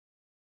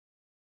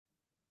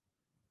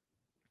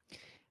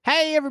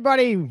Hey,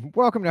 everybody.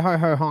 Welcome to Ho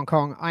Ho Hong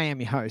Kong. I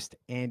am your host,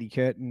 Andy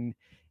Curtin,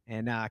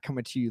 and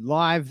coming to you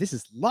live. This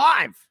is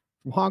live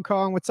from Hong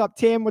Kong. What's up,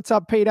 Tim? What's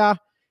up, Peter?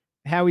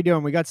 How we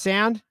doing? We got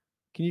sound?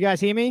 Can you guys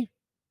hear me?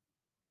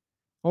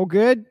 All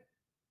good?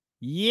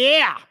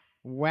 Yeah.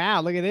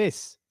 Wow, look at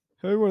this.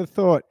 Who would have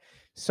thought?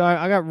 So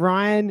I got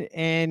Ryan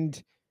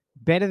and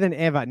better than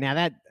ever.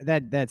 Now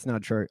that's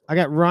not true. I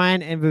got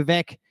Ryan and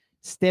Vivek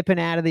stepping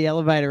out of the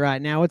elevator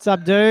right now. What's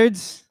up,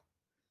 dudes?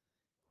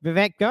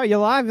 Vivek, go. You're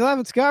live. You're live.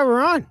 Let's go. We're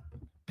on.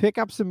 Pick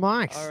up some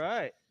mics. All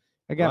right.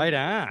 I got Right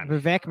on.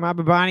 Vivek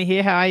Mababani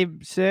here. How are you,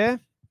 sir?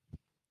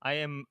 I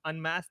am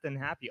unmasked and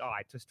happy. Oh,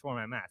 I just tore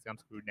my mask. I'm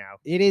screwed now.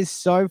 It is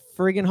so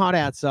friggin' hot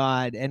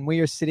outside, and we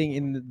are sitting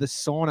in the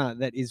sauna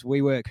that is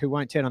WeWork, who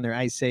won't turn on their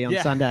AC on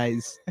Yeah.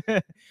 Sundays.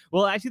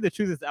 Well, actually, the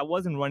truth is I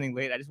wasn't running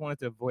late. I just wanted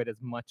to avoid as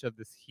much of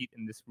this heat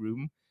in this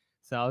room.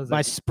 So I was By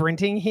like,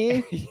 sprinting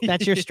here?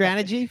 That's your Yeah.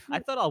 strategy? I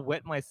thought I'll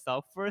wet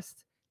myself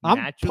first. I'm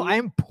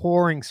naturally.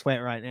 pouring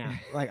sweat right now.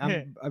 Like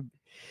I'm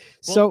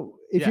so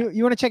if yeah.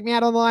 you want to check me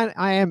out online,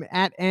 I am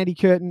at Andy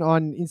Curtin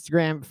on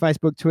Instagram,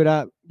 Facebook,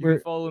 Twitter. You can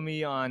follow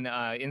me on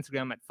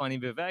Instagram at Funny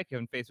Vivek,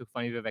 and Facebook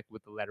Funny Vivek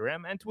with the letter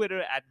M, and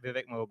Twitter at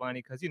Vivek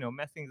Mobani, because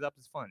mess things up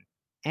is fun.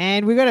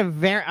 And we got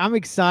I'm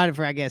excited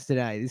for our guest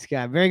today. This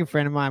guy, very good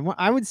friend of mine.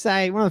 I would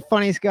say one of the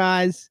funniest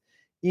guys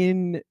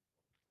in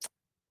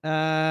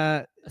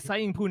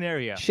Sai Poon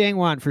area.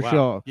 Shangwan for Wow.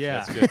 sure.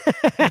 Yeah.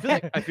 That's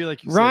good. I feel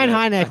like you say Ryan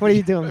that- Hynek, what are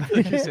you doing? I feel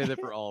like you say that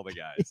for all the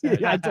guys.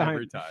 Yeah, I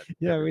every time. time.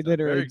 Yeah, every we time.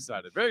 literally- very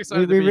excited. Very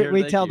excited. We, to be here.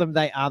 we Thank tell you. them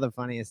they are the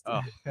funniest.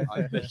 Oh,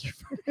 thank you.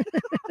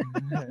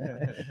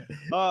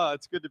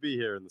 It's good to be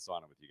here in the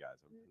sauna with you guys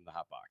in the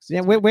hot box. Yeah,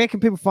 It's where can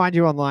people find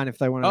you online if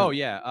they want to? Oh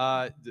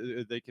yeah,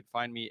 they can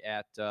find me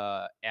at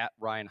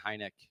Ryan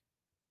Hynek.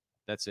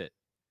 That's it.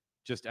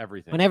 Just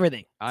everything. on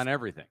everything. On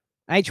everything.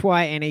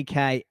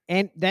 HYNEK,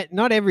 and that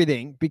not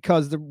everything,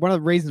 because one of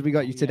the reasons we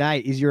got you yeah. today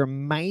is your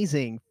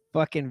amazing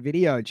fucking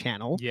video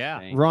channel, Yeah.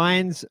 Thank you.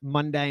 Ryan's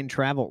Mundane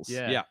Travels.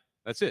 Yeah. Yeah,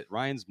 that's it.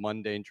 Ryan's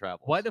Mundane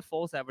Travels. Why the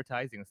false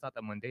advertising? It's not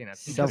that mundane. I've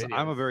seen Self- the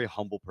Because I'm a videos. very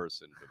humble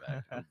person for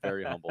that. I'm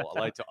very humble. I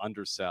like to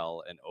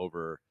undersell and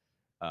over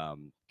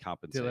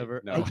compensate.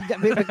 Deliver. No.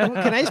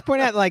 Can I just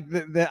point out like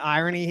the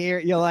irony here?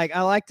 You're like,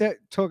 I like to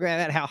talk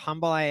about how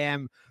humble I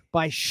am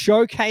by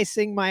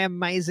showcasing my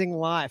amazing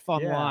life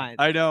online.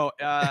 I know.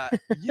 I'll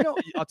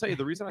tell you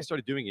the reason I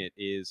started doing it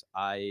is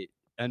I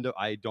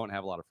don't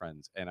have a lot of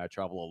friends and I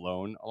travel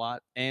alone a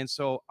lot, and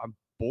so I'm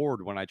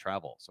bored when I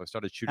travel. So I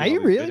started shooting. Are all you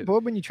these really videos.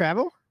 bored when you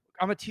travel?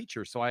 I'm a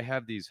teacher, so I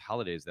have these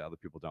holidays that other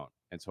people don't,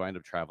 and so I end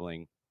up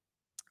traveling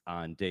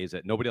on days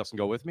that nobody else can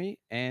go with me.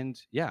 And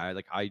yeah,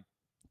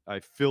 I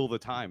fill the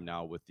time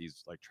now with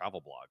these like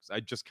travel blogs.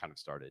 I just kind of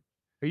started.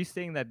 Are you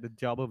saying that the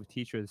job of a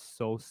teacher is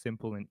so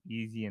simple and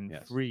easy and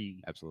Yes.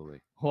 free?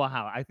 Absolutely.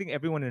 Wow, I think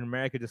everyone in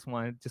America just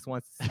wants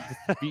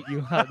to beat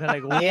you up. They're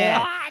like, what?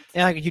 Yeah.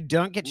 Yeah, like you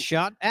don't get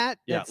shot at.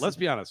 Yeah, That's- let's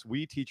be honest.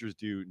 We teachers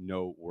do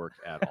no work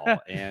at all,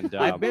 and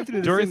I've been through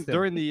the during system.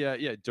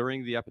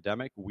 during the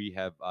epidemic, we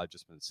have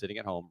just been sitting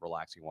at home,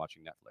 relaxing,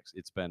 watching Netflix.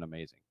 It's been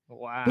amazing.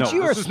 Wow. But No,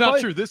 you are this is not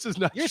supposed- true. This is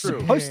not You're true.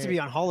 supposed to be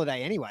on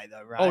holiday anyway,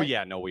 though, right? Oh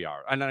yeah, no, we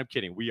are, and I'm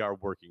kidding. We are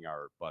working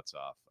our butts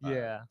off.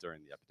 Yeah.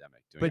 During the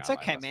epidemic. doing But it's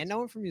online okay, man. lessons. No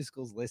one from your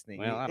school's listening.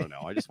 Well, I don't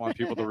know. I just want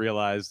people to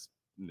realize.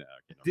 No,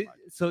 okay, never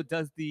mind. So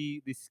does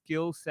the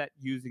skill set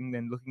using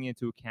then looking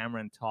into a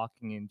camera and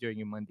talking and doing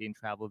your mundane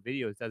travel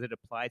videos, does it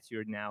apply to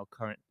your now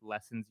current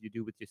lessons you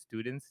do with your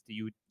students? Do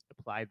you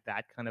apply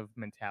that kind of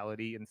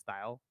mentality and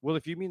style? Well,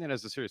 if you mean that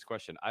as a serious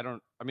question,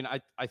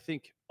 I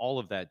think all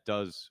of that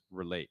does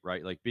relate,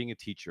 right? Like being a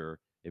teacher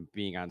and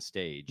being on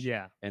stage,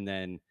 Yeah. and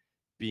then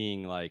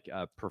being like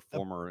a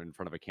performer in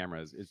front of a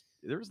camera is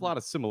there's a lot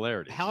of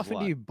similarities. How There's a often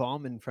do lot. you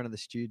bomb in front of the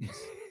students?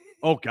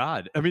 Oh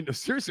God! I mean,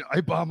 seriously,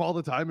 I bomb all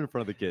the time in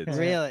front of the kids.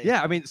 Really?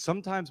 Yeah, I mean,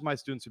 sometimes my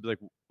students would be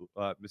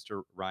like,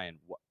 "Mr. Ryan,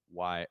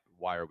 why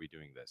are we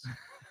doing this?"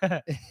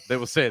 They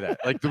will say that.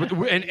 Like,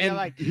 and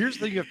like, here's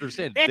the thing you have to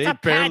understand: It's they a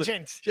barely,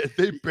 pageant. yeah,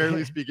 they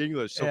barely speak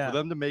English, so Yeah. for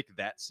them to make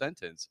that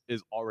sentence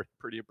is already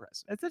pretty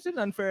impressive. That's such an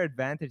unfair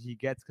advantage he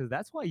gets, because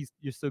that's why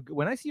you're so good.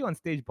 When I see you on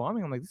stage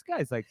bombing, I'm like, this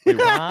guy's like Wait,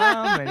 what?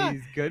 calm and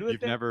he's good with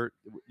You've it. never,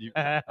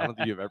 I don't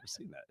think you've ever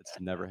seen that. It's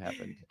never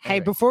happened. Hey,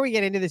 Anyway. before we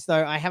get into this,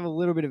 though, I have a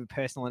little bit of a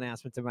personal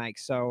announcement to make.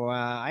 So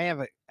I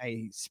have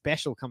a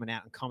special coming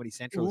out on Comedy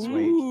Central this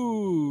week.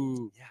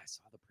 Ooh. Yeah, I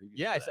saw the preview.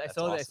 Yeah, for that. I That's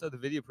saw that. I awesome. saw the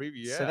video preview.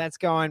 Yeah. So that's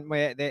going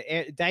where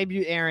the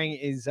debut airing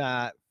is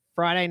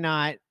Friday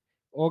night,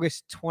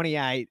 August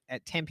 28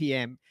 at 10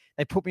 p.m.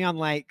 They put me on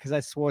late because I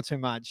swore too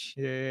much.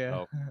 yeah.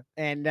 Oh.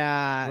 And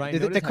Ryan, they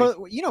notice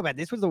call you know about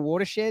this was the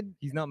watershed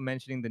He's not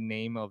mentioning the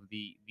name of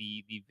the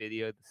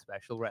video, the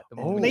special we're at the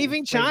Oh. moment.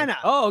 leaving China.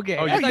 Oh, okay.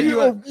 Oh, I you- thought you-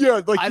 were-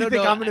 yeah, like I you don't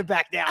think know, I'm gonna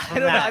back down I from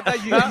don't know. I that.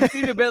 thought you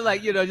seemed a bit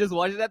like, just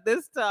watch it at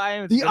this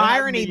time. It's The gonna have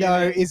irony, me in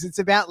though, it. is it's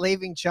about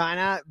leaving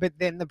China, but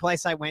then the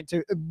place I went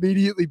to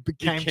immediately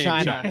became Became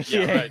China. China. Yeah,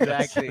 Yeah, right,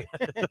 that's- exactly.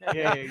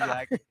 yeah,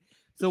 exactly.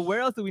 So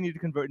where else do we need to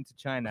convert into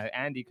China?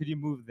 Andy, could you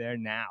move there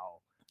now?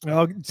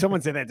 Oh,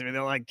 someone said that to me.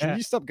 They're like, "Can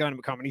you stop going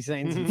to comedy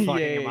scenes and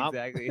fucking them up?"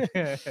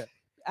 exactly.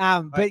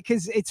 But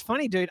because it's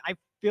funny, dude, I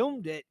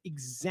filmed it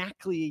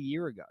exactly a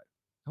year ago.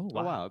 Oh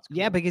Oh wow, that's cool.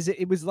 Yeah, because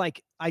it was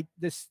like I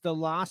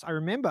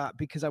remember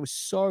because I was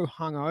so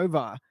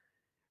hungover.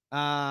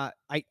 I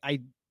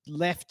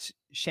left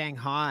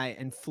Shanghai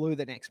and flew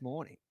the next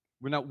morning.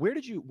 Well, now, where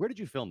did you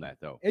film that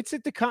though? It's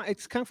at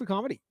it's Kung Fu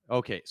Comedy.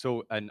 Okay,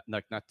 so and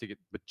not to get,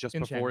 but just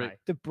In before Shanghai. it.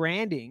 The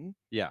branding.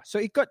 Yeah. So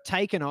it got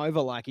taken over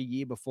like a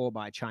year before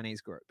by a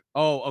Chinese group.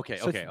 Oh, okay,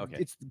 So okay, okay.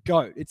 It's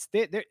Goat. It's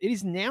there. It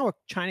is now a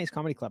Chinese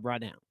comedy club right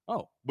now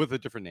Oh, with a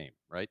different name,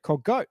 right?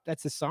 called Goat.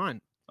 That's the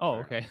sign. Oh,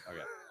 Fair okay. enough.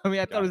 Okay. I mean,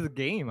 I thought Got it was a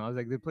game. I was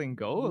like, they're playing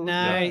Go. No,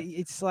 Yeah.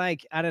 it's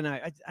like I don't know.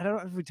 I don't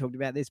know if we talked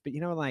about this, but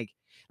you know, like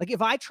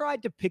if I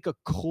tried to pick a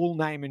cool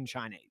name in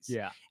Chinese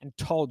Yeah. and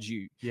told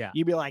you, Yeah.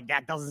 you'd be like,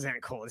 that doesn't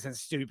sound cool. It sounds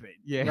stupid.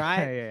 Yeah.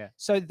 Right. Yeah.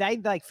 So they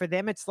like for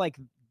them, it's like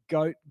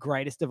Goat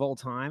greatest of all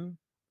time,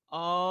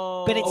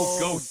 Oh. but it's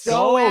Goat.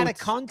 so out of Goat.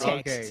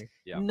 context. Okay.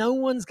 Yeah. No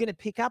one's gonna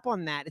pick up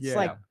on that. It's Yeah.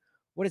 like,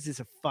 what is this?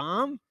 A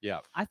farm?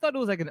 I thought it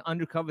was like an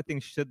undercover thing.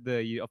 Should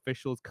the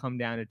officials come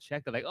down and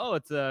check? They're like, oh,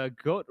 it's a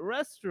goat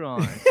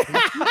restaurant.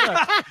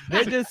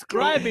 They're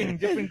describing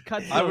different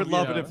cuts. I would of,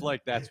 love you it if know.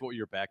 like that's what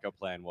your backup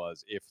plan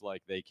was. If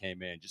like they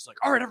came in, just like,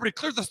 all right, everybody,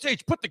 clear the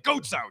stage, put the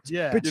goats out.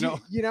 Yeah. But You know?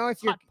 you know,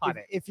 if you're Hot pot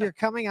it. if you're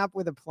coming up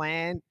with a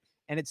plan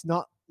and it's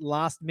not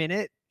last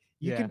minute,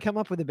 you Yeah. can come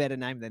up with a better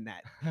name than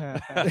that.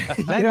 That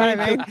You know what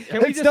I name- mean? Can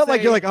we It's just not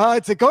like you're say- like, oh,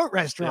 it's a goat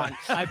restaurant.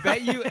 I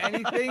bet you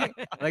anything.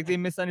 Like they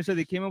misunderstood.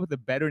 They came up with a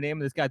better name.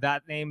 This guy,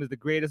 that name is the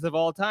greatest of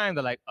all time.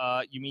 They're like,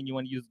 you mean you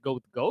want to use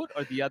goat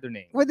or the other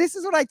name? Well, this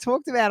is what I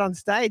talked about on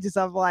stage. Is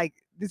I'm like,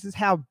 this is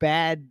how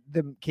bad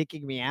them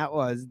kicking me out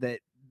was.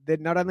 That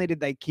not only did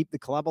they keep the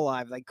club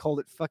alive, they called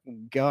it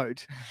fucking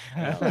goat.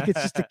 Like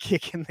it's just a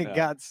kick in the Yeah.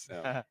 guts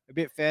Yeah. a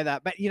bit further.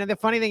 But you know, the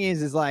funny thing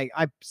is like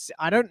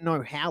I don't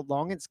know how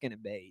long it's gonna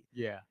be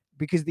Yeah.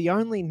 because the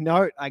only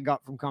note I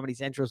got from Comedy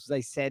Central was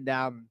they said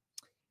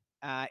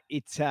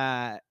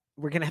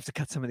we're gonna have to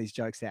cut some of these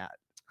jokes out.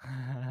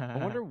 I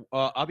wonder.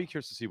 I'll be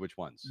curious to see which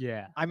ones.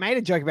 Yeah. I made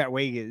a joke about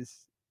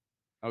Uyghurs.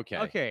 Okay.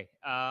 Okay.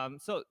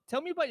 So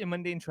tell me about your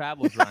mundane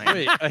travels, Ryan.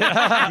 Wait.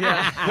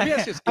 Yeah. Let me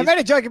ask you this. I made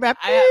a joke about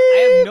I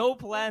have no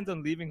plans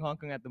on leaving Hong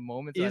Kong at the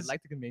moment, so Is- I'd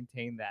like to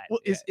maintain that. Well,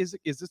 Yeah. is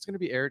this going to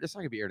be aired? It's not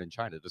going to be aired in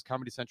China. Does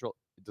Comedy Central?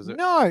 Does it?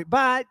 No,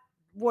 but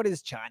what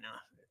is China?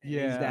 these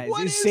Yeah. days?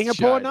 What Is is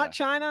Singapore China? not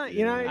China?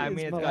 You know, Yeah. I is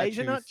mean, it's got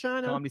Malaysia not choose-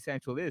 China? Comedy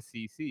Central is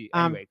CC.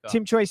 Anyway, go.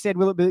 Tim Choi said,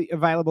 will it be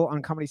available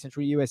on Comedy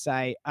Central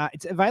USA?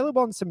 It's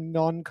available on some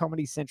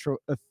non-Comedy Central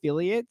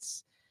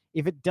affiliates.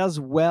 If it does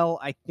well,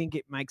 I think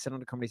it makes it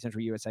onto Comedy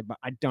Central USA, but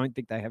I don't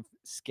think they have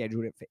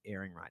scheduled it for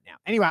airing right now.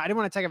 Anyway, I didn't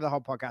want to take over the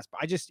whole podcast,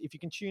 but if you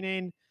can tune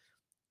in,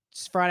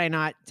 it's Friday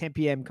night, 10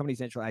 p.m., Comedy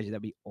Central Asia,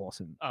 that'd be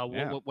awesome.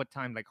 Yeah. What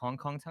time? Like Hong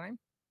Kong time?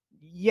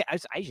 Yeah,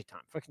 it's Asia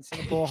time. Fucking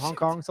Singapore, Hong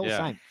Kong, it's all the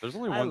same. There's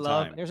only I one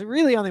love- time. There's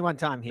really only one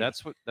time here.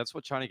 That's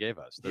what China gave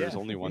us. There's Yeah.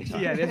 only one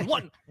time. Yeah, there's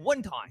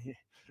one time.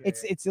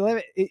 It's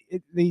 11.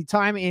 The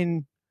time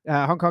in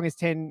Hong Kong is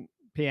 10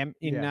 p.m.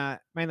 In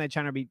mainland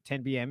China, will be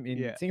 10 p.m. In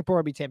Yeah. Singapore,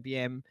 will be 10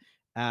 p.m.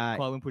 Kuala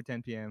Lumpur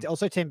 10 p.m.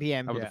 Also 10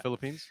 p.m. How about Yeah. the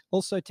Philippines?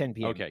 Also 10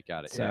 p.m. Okay,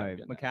 got it. So, yeah, I'm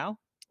getting that.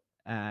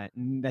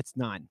 Macau? That's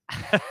 9.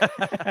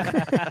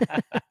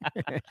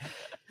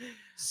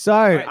 So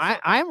right,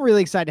 I'm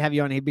really excited to have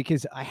you on here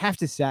because I have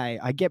to say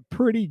I get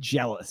pretty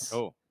jealous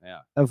Oh, yeah.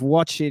 of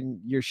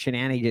watching your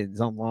shenanigans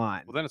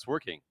online. Well, then it's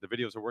working. The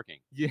videos are working.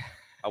 Yeah.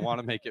 I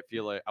want to make it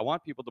feel like I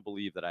want people to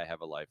believe that I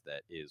have a life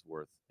that is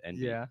worth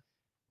envy. Yeah.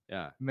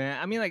 Yeah. Man,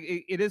 I mean, like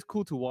it is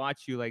cool to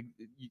watch you. Like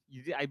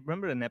you did, I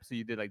remember an episode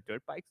you did like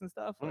dirt bikes and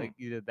stuff. Mm. Like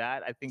you did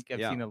that. I think I've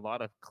Yeah. seen a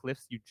lot of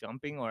cliffs you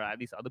jumping, or at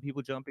least other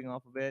people jumping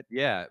off of it.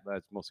 Yeah, but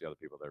it's mostly other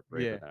people that are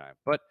braver Yeah. than I am.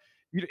 But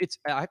it's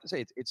I have to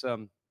say it's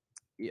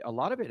a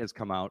lot of it has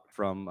come out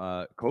from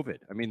COVID.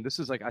 I mean, this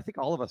is like I think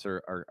all of us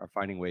are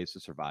finding ways to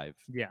survive.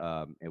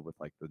 Yeah. And with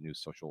like the new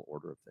social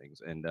order of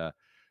things. And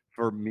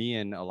for me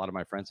and a lot of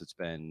my friends, it's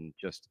been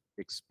just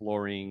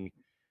exploring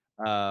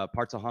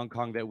parts of Hong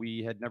Kong that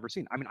we had never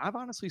seen. I mean, I've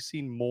honestly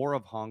seen more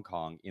of Hong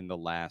Kong in the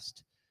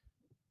last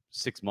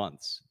 6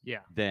 months Yeah.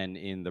 than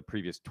in the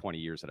previous 20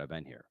 years that I've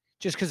been here,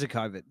 Just because of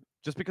COVID.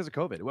 just because of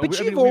COVID. But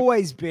you've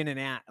always been an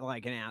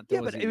outdoors.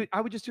 Yeah, but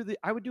I would just and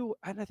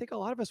I think a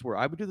lot of us were.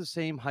 I would do the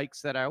same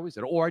hikes that I always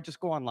did, or I just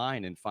go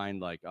online and find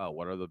like, oh,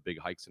 what are the big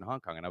hikes in Hong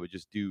Kong, and I would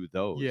just do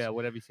those. Yeah.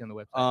 Whatever you see on the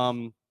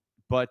website.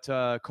 But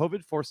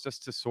COVID forced us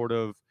to sort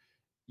of,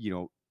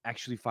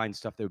 actually find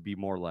stuff that would be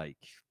more like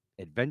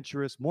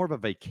adventurous, more of a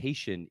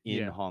vacation in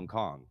Yeah. Hong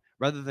Kong,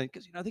 rather than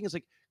because I think it's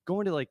like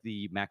going to like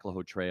the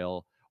Macleod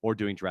Trail or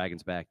doing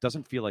Dragon's Back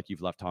doesn't feel like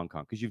you've left Hong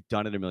Kong because you've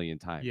done it a million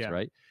times, Yeah.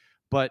 right?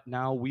 But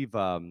now we've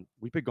been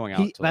going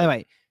out. By the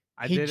way,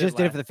 I he did just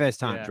did it last- for the first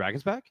time. yeah.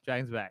 Dragon's Back.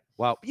 Dragon's Back.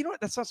 Wow, you know what?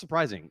 That's not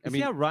surprising. I You see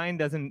mean, how Ryan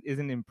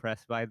isn't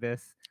impressed by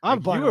this? I'm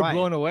Like, blown you were away.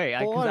 blown away.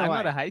 Because Blown I'm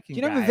not away. a hiking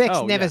Do you know guy. Vivek's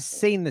Oh, never yeah.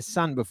 seen the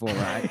sun before,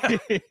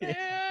 right?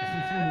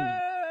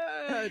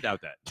 I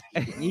doubt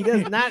that. He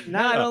does not No,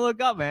 I know. don't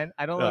look up, man.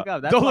 I don't No, look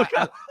up. That's don't why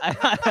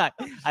look up.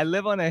 I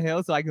live on a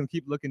hill, so I can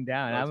keep looking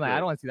down. That's I'm like, I good.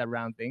 don't want to see that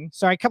round thing.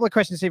 Sorry, a couple of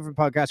questions here from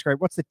podcast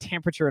group. What's the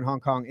temperature in Hong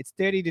Kong? It's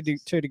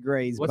 32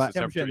 degrees, What's but the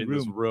temperature in in the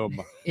this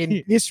room?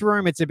 in this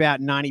room it's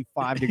about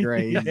 95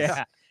 degrees.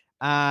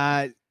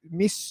 Yeah.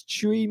 Miss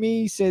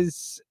Chuimi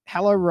says,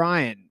 hello,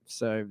 Ryan.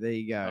 So there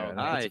you go. Oh,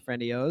 That's a hi.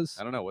 friend of yours.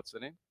 I don't know what's the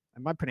name.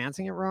 Am I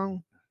pronouncing it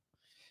wrong?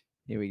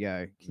 Here we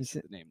go. Can you see-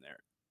 The name there.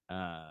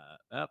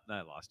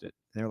 I lost it.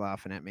 They're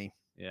laughing at me.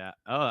 Yeah.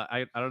 Oh,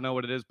 I don't know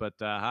what it is, but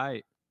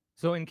hi.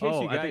 So in case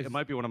Oh, you I guys, think it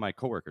might be one of my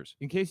coworkers.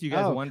 in case you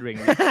guys Oh. are wondering,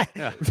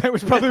 That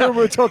was probably when we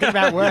were talking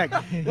about work.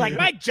 Like,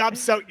 my job's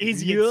so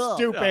easy and Yeah.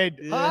 stupid.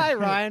 Yeah. Hi,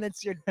 Ryan.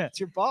 It's your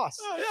boss.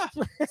 Oh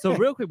yeah. so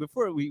real quick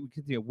before we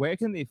continue, where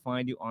can they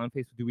find you on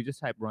Facebook? Do we just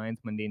type Ryan's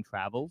Mundane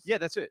Travels? Yeah,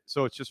 that's it.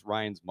 So it's just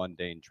Ryan's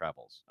Mundane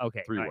Travels.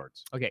 Okay. 3 all right.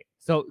 words. Okay,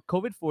 so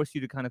COVID forced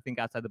you to kind of think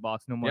outside the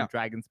box. No more Yeah.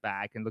 Dragon's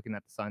Back and looking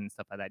at the sun and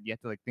stuff like that. You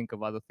have to like think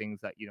of other things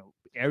that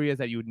areas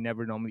that you would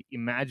never normally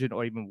imagine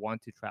or even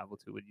want to travel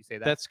to. Would you say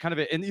that? That's kind of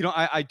it. And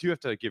I do have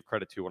to give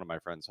credit to one of my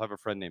friends. I have a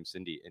friend named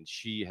Cindy, and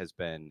she has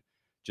been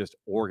just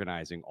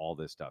organizing all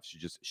this stuff.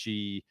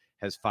 She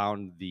has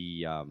found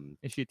the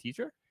Is she a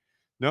teacher?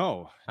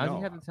 no, How does no.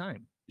 he have the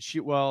time?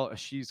 She's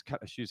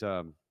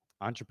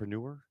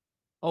entrepreneur.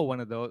 Oh,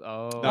 one of those.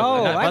 Oh, No,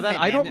 by I that, meant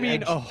I don't a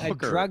mean a a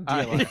hooker. drug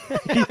I- dealer.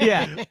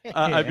 Yeah.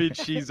 I mean,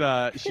 she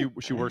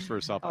works for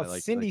herself. Oh, I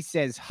like, Cindy like,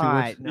 says she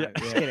hi. works- No, yeah.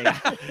 just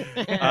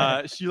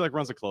kidding. She like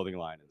runs a clothing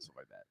line and stuff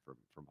like that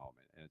from home,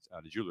 and it's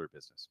a jewelry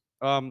business.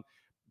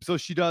 So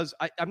she does.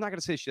 I'm not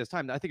gonna say she has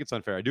time. I think it's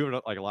unfair. I do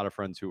have like a lot of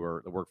friends who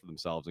work for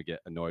themselves and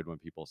get annoyed when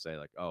people say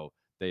like, "Oh,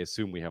 they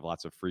assume we have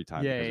lots of free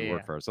time Yeah, because we yeah,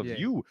 work yeah. for ourselves." Yeah.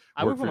 You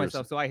I work for yourself.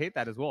 myself, so I hate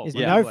that as well. There's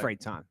When Yeah. no people, like, free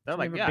time. they're I've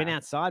like, never been yeah,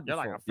 outside You're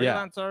before. like a Yeah.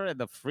 freelancer and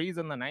the freeze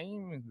in the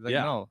name. It's like,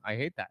 Yeah. no, I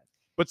hate that.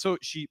 But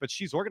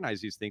she's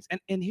organized these things,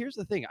 and here's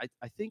the thing.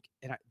 I think,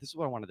 this is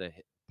what I wanted to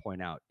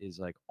point out is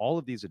like all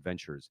of these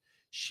adventures.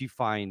 She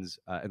finds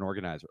an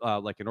organizer,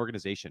 like an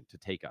organization to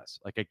take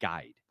us, like a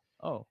guide.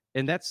 Oh,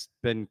 And that's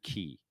been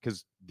key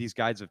because these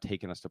guides have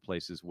taken us to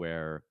places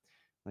where,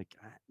 like,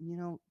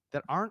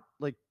 that aren't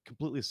like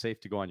completely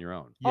safe to go on your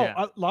own. yeah.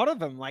 Oh, a lot of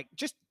them, like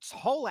just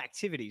whole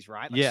activities,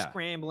 right? Like Yeah.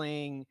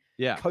 scrambling,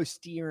 Yeah.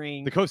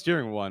 co-steering. The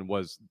co-steering one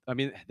was, I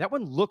mean, that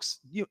one looks,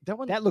 that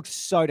one. That looks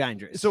so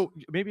dangerous. So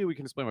maybe we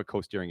can explain what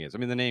co-steering is. I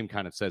mean, the name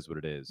kind of says what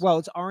it is. well,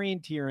 it's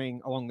orienteering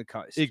along the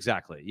coast.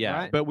 Exactly. Yeah.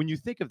 Right? But when you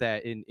think of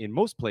that in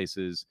most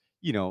places,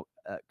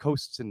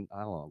 coasts in,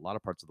 I don't know, a lot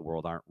of parts of the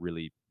world aren't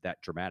really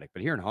that dramatic.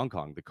 But here in Hong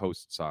Kong, the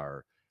coasts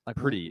are Like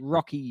pretty-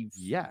 rocky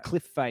yeah.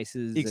 cliff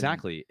faces. and-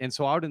 exactly. And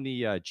so out in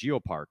the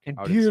Geopark, And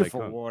out in beautiful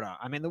Sai Kung, water.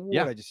 I mean, the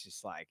Yeah. water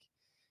just like,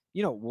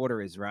 you know what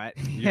water is, right?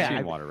 You've Yeah, seen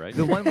I- water, right?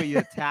 The one where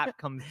your tap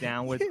comes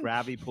down with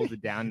gravity, pulls it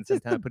down, and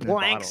Just sometimes the put it in a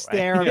blank bottle.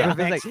 stare right? on Yeah,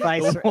 Vivek's it's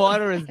like, face. the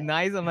water is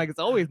nice. I'm like, it's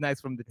always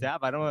nice from the tap.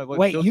 I don't know what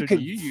Wait, filter you do can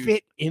you use.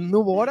 fit in the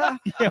water?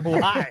 Yeah,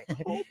 why?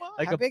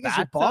 Like How a big is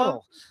your bathtub?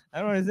 bottle?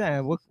 I don't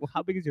understand.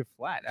 How big is your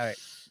flat? All right.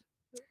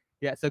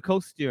 Yeah, so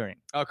co-steering.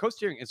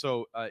 Co-steering, and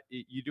so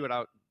you do it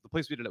out. The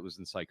place we did it was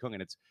in Sai Kung,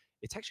 and it's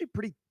actually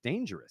pretty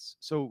dangerous.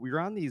 So we were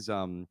on these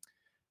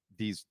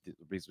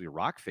basically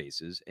rock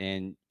faces,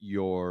 and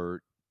you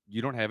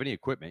don't have any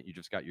equipment. You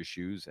just got your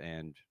shoes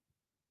and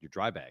your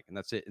dry bag, and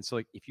that's it. And so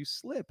like if you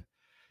slip,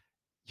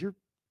 you're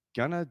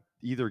gonna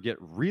either get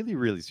really,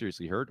 really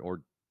seriously hurt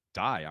or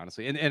die,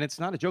 honestly. And it's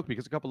not a joke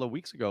because a couple of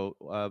weeks ago,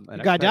 A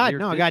guy died.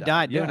 No, a guy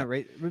died doing Yeah.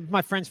 it.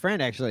 My friend's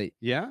friend, actually.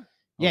 Yeah.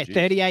 Oh, Yeah, geez.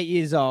 38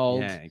 years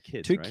old, Yeah, and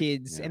kids, 2 right?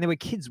 kids, Yeah. and there were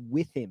kids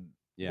with him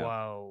Yeah.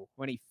 Whoa.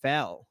 when he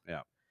fell.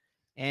 Yeah.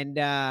 And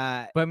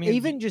But I mean,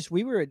 even just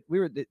we went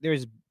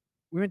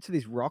to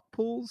these rock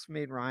pools,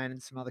 me and Ryan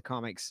and some other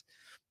comics,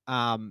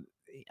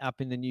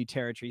 up in the New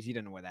Territories. You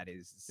don't know where that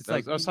is. it's That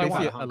like was basically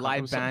Taiwan. a Hong Kong.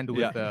 live was some- band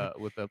yeah.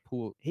 with a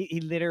pool. He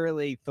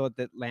literally thought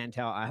that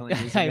Lantau Island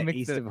was I in the mixed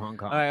east it. of Hong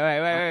Kong. All right,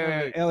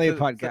 wait. Earlier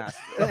So- podcast.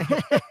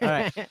 All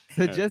right.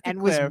 So just to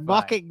And was clarify-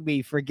 mocking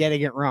me for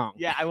getting it wrong.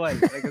 Yeah, I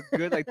was like a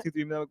good 2-3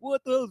 minutes. Like,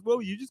 what the hell, bro?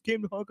 You just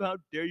came to Hong Kong. How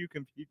dare you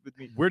compete with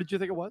me? Where did you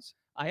think it was?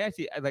 I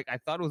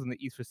thought it was in the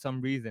east for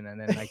some reason,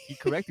 and then he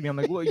corrected me. I'm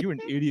like, well, you're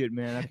an idiot,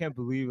 man. I can't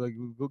believe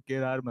go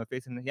get out of my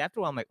face. And then after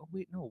a while, I'm like, oh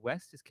wait, no,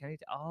 west is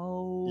Kennedy.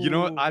 Oh, You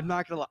know what? I'm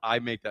not gonna lie. I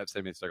make that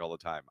same mistake all the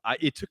time.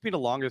 It took me the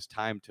longest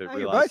time to Oh, you're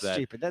realize both that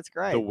stupid. That's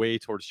great. the way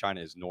towards China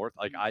is north.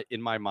 Like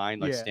in my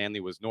mind, like Yeah. Stanley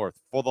was north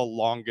for the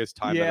longest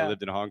time that I Yeah.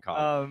 lived in Hong Kong.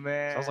 Oh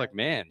man. So I was like,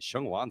 man,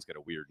 Shengwan's got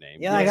a weird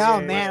name. You're like, Yeah, oh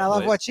yeah, man, yeah. I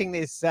love Place. watching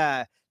this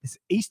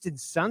Eastern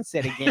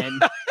sunset again.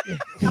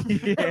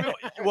 yeah.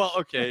 Well,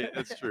 okay,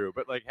 that's true.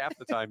 But like half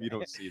the time, you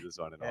don't see the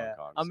sun in Yeah. Hong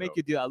Kong. I'll make so-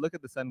 you do. I'll look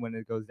at the sun when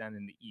it goes down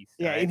in the east.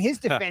 Yeah, right? in his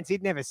defense,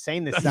 he'd never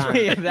seen the That's sun.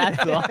 yeah,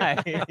 that's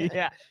why.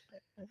 Yeah.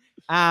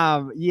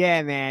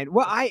 Yeah, man.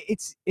 Well,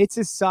 it's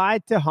a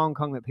side to Hong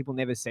Kong that people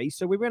never see.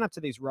 So we went up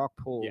to these rock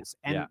pools,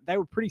 and yeah. they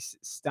were pretty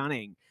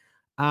stunning.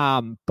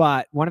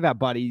 But one of our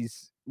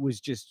buddies was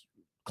just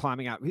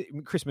climbing up.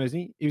 Chris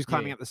Musney, he was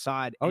climbing Yeah. up the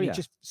side, Oh, and yeah. he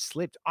just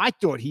slipped. I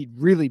thought he'd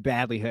really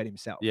badly hurt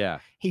himself. Yeah.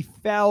 He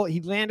fell.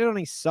 He landed on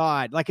his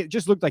side. Like it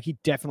just looked like he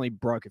definitely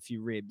broke a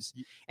few ribs,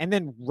 and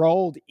then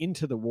rolled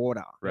into the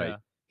water. Right. Yeah.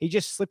 He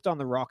just slipped on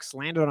the rocks,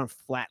 landed on a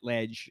flat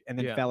ledge, and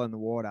then Yeah. fell in the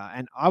water.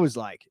 And I'm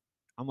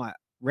like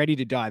ready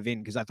to dive in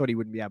because I thought he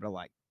wouldn't be able to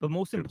like. But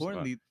most Good observer.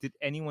 importantly, did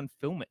anyone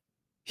film it?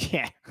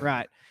 Yeah,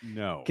 right.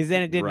 No. Because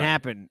then it didn't Right.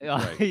 happen.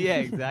 Right. Yeah,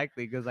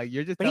 exactly. Because like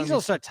you're just. But telling he's me-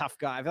 also a tough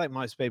guy. I feel like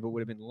most people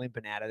would have been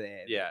limping out of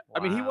there. Yeah. I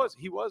mean, Wow.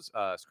 he was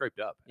scraped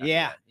up. after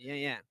Yeah. that.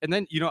 Yeah. And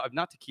then,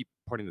 not to keep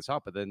pointing this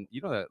out, but then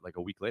that like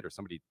a week later,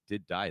 somebody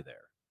did die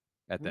there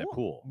at that What?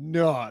 pool.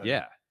 No.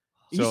 Yeah. Are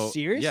you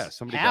serious? Yeah.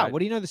 Somebody How? died. What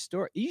do you know the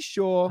story? Are you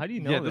sure? How do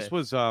you know Yeah. this? This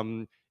was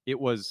it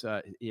was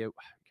God,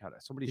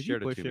 somebody Did you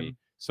shared it push to me. him?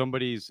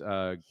 Somebody's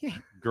Yeah.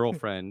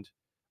 girlfriend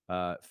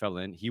fell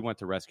in. He went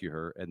to rescue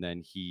her, and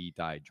then he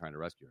died trying to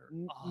rescue her.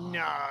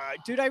 No,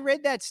 dude, I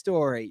read that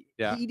story.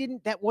 Yeah. He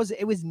didn't. It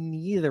was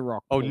near the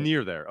rock. Oh, pool.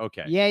 near there.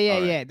 Okay. Yeah, yeah, All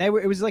right. yeah. They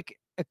were. It was like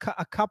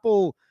a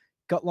couple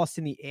got lost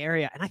in the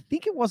area, and I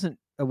think it wasn't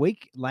a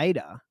week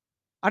later.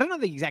 I don't know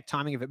the exact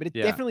timing of it, but it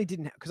Yeah. definitely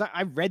didn't because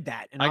I read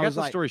that and I got was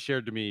the like, story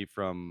shared to me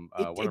from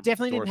it, one it of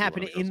definitely didn't Dorothy, one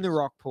happen of my in the girlfriends.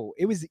 rock pool.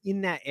 It was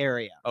in that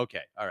area.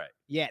 Okay. All right.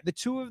 Yeah, the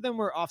two of them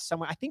were off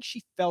somewhere. I think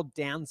she fell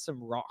down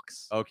some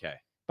rocks, Okay.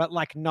 but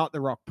like not the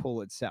rock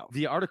pool itself.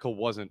 The article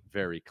wasn't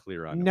very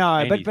clear on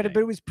No, but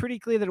anything. it was pretty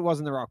clear that it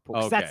wasn't the rock pool.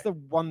 'Cause that's Okay.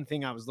 the one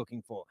thing I was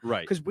looking for.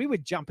 right. Because we were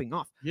jumping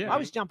off. Yeah. I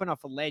was jumping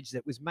off a ledge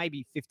that was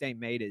maybe 15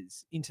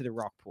 meters into the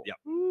rock pool. Yep.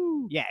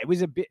 Yeah, it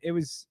was a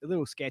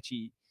little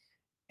sketchy.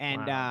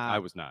 And Wow. I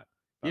was not.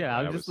 by the Yeah,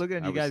 way. I was just looking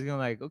at you guys going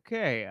like,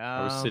 okay.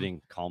 I was sitting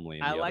calmly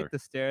in I the like other. the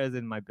stairs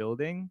in my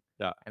building.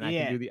 Yeah. And I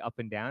Yeah. can do the up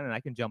and down, and I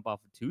can jump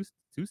off of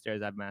two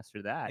stairs. I've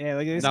mastered that. yeah,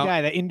 look at this Now,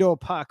 guy, the indoor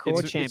parkour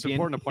It's champion.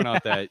 important to point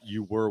out that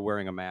you were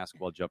wearing a mask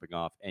while jumping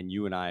off, and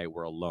you and I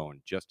were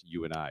alone, just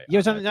you and I. There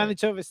was on only, that only day.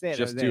 two of us there.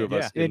 Just though, two there. of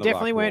us. Yeah. There in the rock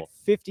definitely weren't pool.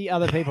 50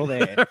 other people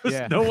there. There was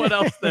Yeah. no one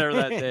else there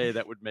that day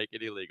that would make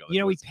it illegal. You It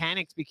know, we was-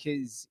 panicked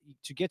because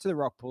to get to the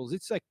rock pools,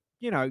 it's like,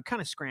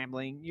 kind of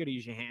scrambling. You got to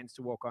use your hands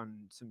to walk on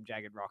some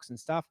jagged rocks and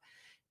stuff.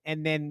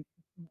 And then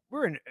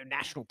we're in a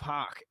national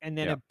park, and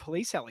then Yeah. a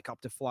police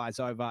helicopter flies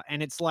over,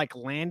 and it's like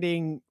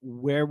landing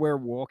where we're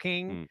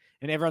walking, Mm.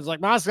 and everyone's like,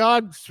 "Mask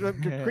on,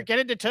 quick, get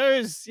into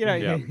twos."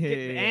 Yeah.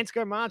 The ants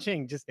go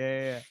marching. Just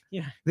Yeah.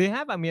 Yeah. They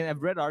have. I mean,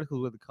 I've read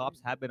articles where the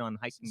cops have been on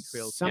hiking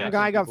trails. some Yeah.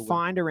 guy got People with-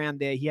 fined around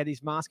there. He had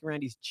his mask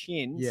around his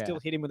chin, Yeah. still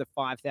hit him with a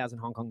 5,000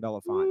 Hong Kong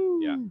dollar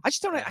fine. Yeah. I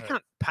just don't. That I hurt.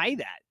 can't pay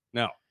that.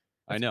 No,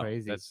 I That's know.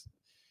 crazy. That's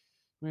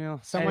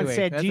well. Someone Anyway,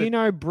 said, that's "Do a- you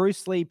know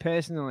Bruce Lee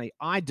personally?"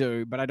 I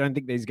do, but I don't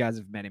think these guys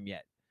have met him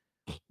yet.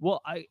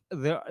 Well,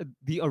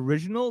 the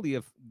original,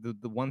 the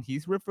one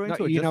he's referring No,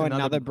 to. or you just know another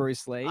another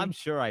Bruce Lee? I'm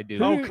sure I do.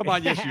 Oh, come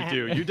on. Yes, you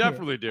do. You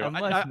definitely do. I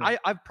must know.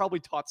 I've probably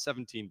taught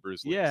 17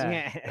 Bruce Lees.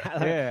 Yeah.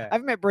 Yeah.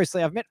 I've met Bruce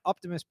Lee. I've met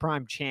Optimus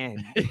Prime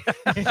Chan.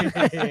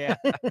 yeah.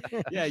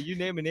 Yeah, you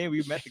name a name,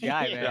 we've met the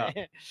guy, man.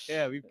 Yeah.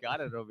 Yeah, we've got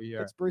it over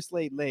here. It's Bruce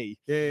Lee.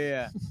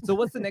 Yeah. So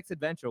what's the next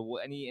adventure?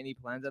 Any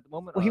plans at the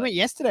moment? Well, he Or, went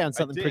yesterday on I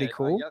something pretty did.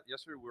 cool.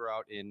 Yesterday we were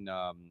out in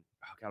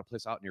a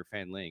place out near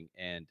Fan Ling,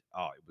 and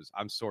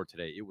I'm sore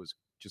today. It was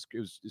just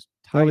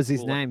What was his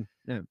full- name?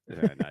 No.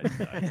 Yeah,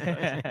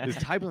 nice. This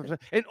type of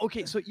and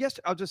okay, so yes,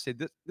 I'll just say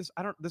this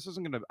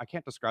isn't gonna I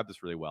can't describe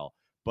this really well,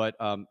 but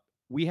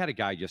we had a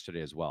guide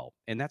yesterday as well,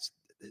 and that's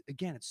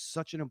again, it's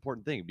such an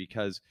important thing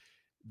because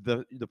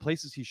the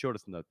places he showed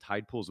us in the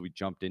tide pools we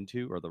jumped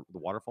into or the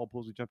waterfall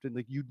pools we jumped in,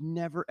 like you'd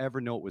never ever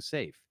know it was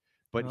safe,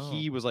 but Oh.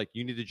 he was like,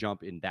 you need to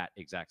jump in that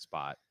exact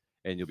spot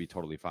and you'll be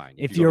totally fine.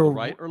 If you go to the you're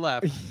right or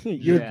left,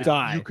 You'd Yeah.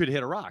 die. you could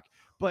hit a rock.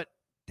 But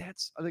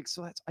that's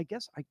I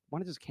guess I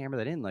want to just camera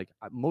that in. Like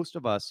most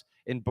of us,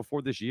 and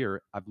before this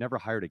year, I've never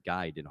hired a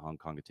guide in Hong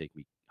Kong to take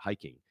me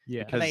hiking.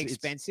 yeah. Are because they it's-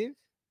 expensive?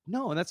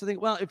 No, and that's the thing.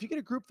 Well, if you get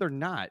a group, they're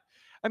not.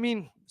 I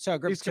mean, So a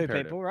group of it's two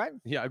comparative. people, right?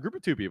 yeah, a group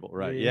of two people,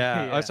 right? Yeah,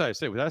 Yeah. yeah. Oh, sorry,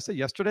 did I say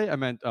yesterday? I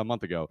meant a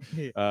month ago.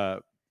 Even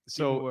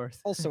So worse.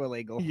 Also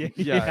illegal. Yeah.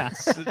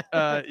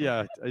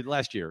 yeah,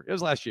 last year. It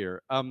was last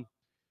year.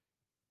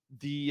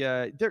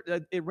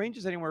 It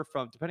ranges anywhere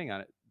from depending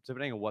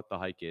on what the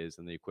hike is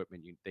and the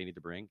equipment they need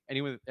to bring.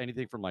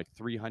 Anything from like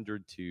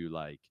 300 to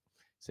like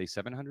say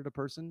 700 a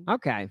person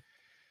Okay.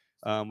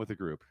 with a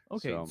group.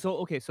 Okay,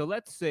 So, so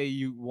let's say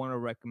you want to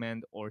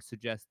recommend or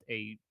suggest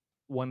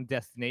one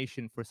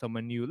destination for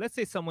someone new. Let's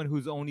say someone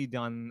who's only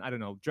done, I don't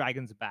know,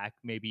 Dragon's Back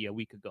maybe a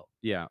week ago.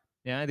 yeah,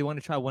 Yeah, they want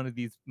to try one of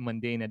these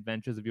mundane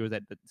adventures of yours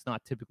that's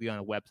not typically on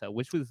a website.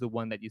 Which was the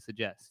one that you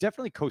suggest?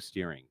 definitely coast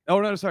steering.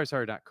 Oh no, sorry,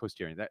 not coast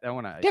steering. That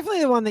one I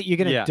Definitely the one that you're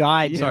gonna Yeah.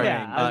 die Yeah, doing.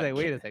 I was like,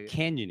 wait a second.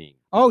 Canyoning.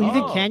 Oh, you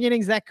think Oh.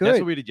 canyoning's that That's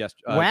good? what we did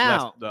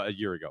Wow. a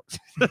year ago.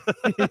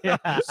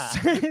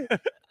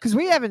 Because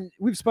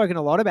we've spoken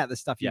a lot about the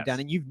stuff you've done,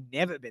 Yes. and you've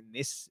never been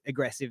this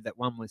aggressive. That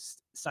one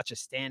was such a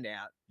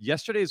standout.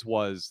 Yesterday's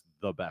was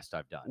the best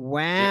I've done.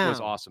 Wow. It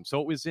was awesome.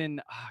 So it was in.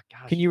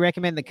 Gosh, Can you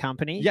recommend the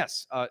company?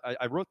 Yes,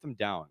 I wrote them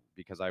down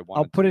because I I'll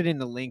want. put it in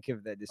the link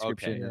of the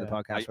description Okay. of the Yeah.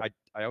 podcast.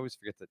 I always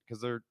forget that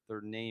because their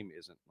name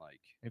isn't like.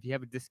 If you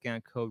have a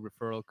discount code,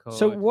 referral code.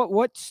 So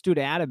what stood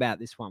out about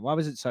this one? Why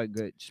was it so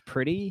good? Just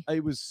pretty?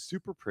 It was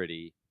super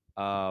pretty.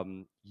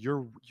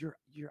 You're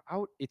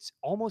out. It's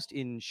almost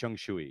in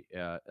Shengshui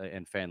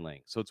and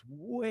Fanling, so it's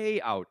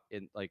way out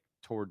in like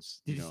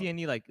towards. Did you see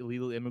any like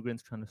illegal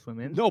immigrants trying to swim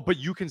in? No, but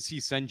you can see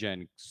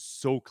Shenzhen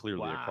so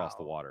clearly across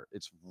the Wow. water.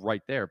 It's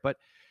right there. But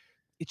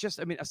it's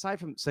just, I mean, aside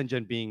from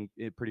Shenzhen being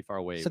pretty far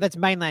away, So that's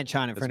mainland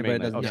China for that's anybody that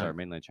mainland, doesn't know. sorry,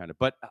 mainland China.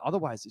 But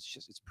otherwise,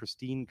 it's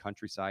pristine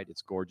countryside.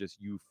 It's gorgeous.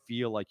 You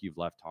feel like you've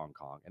left Hong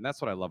Kong, and that's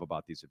what I love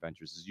about these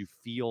adventures. Is you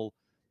feel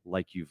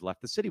like you've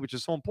left the city, which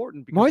is so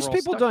important because Most we're all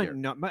people stuck don't here.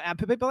 know.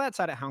 People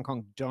outside of Hong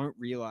Kong don't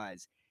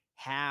realize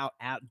how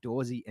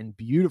outdoorsy and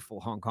beautiful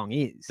Hong Kong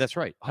is. That's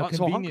right. How So Hong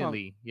Kong,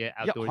 conveniently, yeah,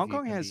 outdoorsy Hong it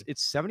Kong can has be.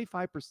 it's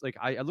 75%. Like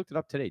I looked it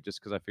up today just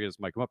because I figured this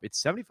might come up. It's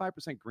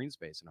 75% green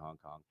space in Hong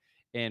Kong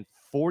and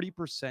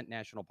 40%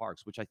 national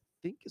parks, which I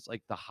think is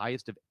like the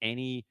highest of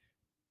any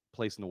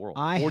place in the world.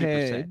 I 40%,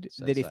 heard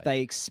says that if that.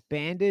 they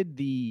expanded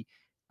the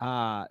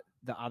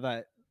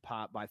other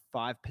part by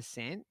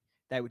 5%,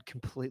 they would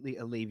completely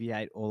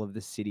alleviate all of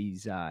the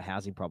city's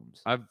housing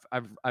problems. I've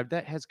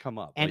that has come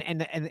up. And,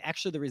 like, and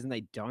actually, the reason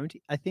they don't,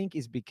 I think,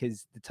 is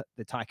because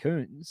the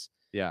tycoons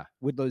yeah,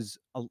 would lose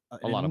an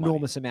lot of money.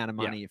 enormous amount of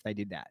Yeah. money if they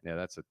did that.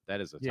 yeah,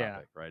 that is a Yeah.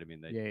 topic, right? I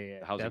mean, Yeah,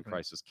 the housing definitely.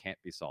 crisis can't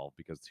be solved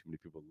because too many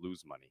people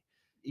lose money.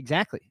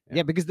 Exactly. Yeah.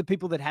 Yeah, because the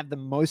people that have the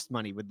most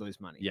money would lose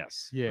money.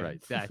 Yes, Yeah, right.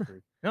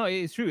 exactly. No,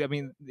 it's true. I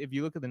mean, if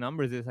you look at the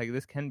numbers, it's like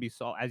this can be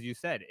solved. As you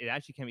said, it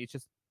actually can be. It's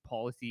just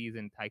policies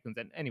and tycoons.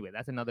 And anyway,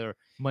 that's another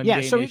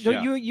mundane Yeah. So issue.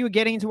 you were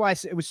getting into why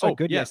it was so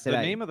good yeah, yesterday.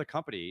 the name of the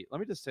company. Let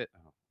me just say.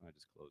 Oh, I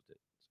just closed it.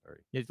 Sorry.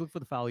 Yeah, just look for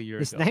the file a year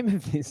This ago. name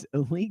of this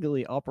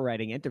illegally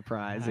operating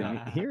enterprise, and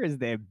here is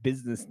their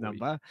business Oy.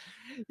 number.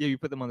 Yeah, you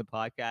put them on the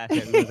podcast. And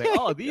everyone's like,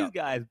 oh, these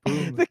guys,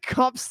 boom. The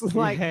cops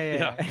like,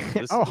 Yeah.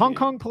 This oh, is Hong me.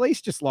 Kong police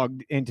just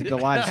logged into the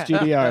live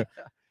studio.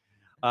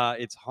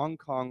 It's Hong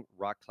Kong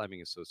Rock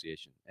Climbing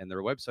Association, and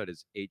their website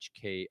is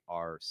hkrca.com.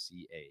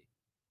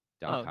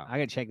 I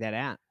gotta check that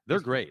out. They're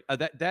great. I've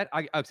done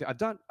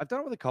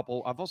it with a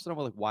couple. I've also done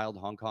with like Wild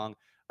Hong Kong.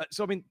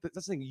 So I mean, that's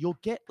the thing. You'll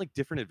get like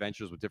different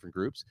adventures with different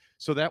groups.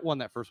 So that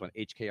first one,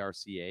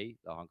 HKRCA,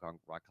 the Hong Kong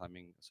Rock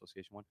Climbing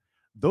Association one.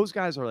 Those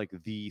guys are like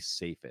the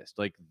safest.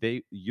 Like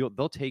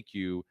they'll take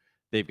you.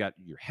 They've got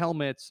your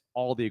helmets,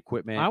 all the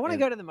equipment. I want to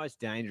and- go to the most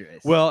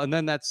dangerous. Well, and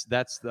then that's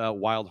the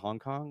Wild Hong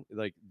Kong.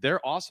 Like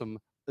they're awesome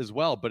as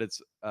well, but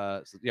it's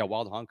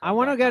Wild Hong Kong. I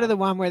want to go to the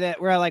one where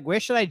like, where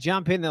should I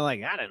jump in? They're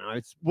like, I don't know.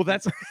 It's Well,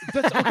 that's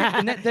okay.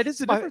 And that is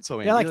the my- difference. So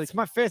they're like, it's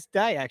my first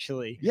day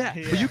actually. yeah,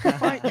 but you can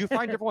find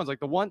different ones. Like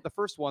the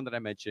first one that I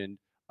mentioned,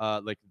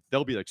 like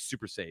they'll be like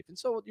super safe, and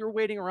so you're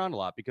waiting around a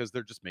lot because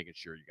they're just making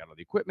sure you got all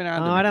the equipment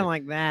on. Oh, they're I don't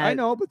making- like that. I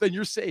know, but then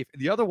you're safe.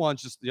 The other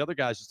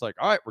guy's just like,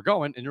 all right, we're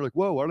going, and you're like,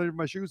 whoa, I don't have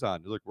my shoes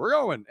on. You're like, we're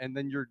going, and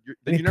then And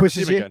he you never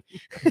see pushes them you.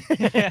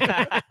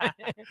 again.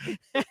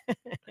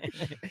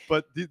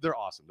 But they're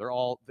awesome. They're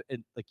all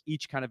and like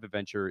each kind of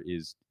adventure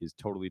is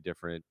totally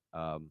different,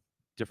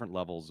 different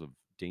levels of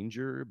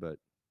danger, but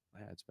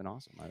yeah, it's been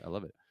awesome. I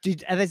love it.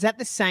 Is that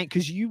the same?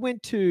 Because you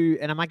went to,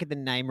 and I might get the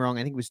name wrong.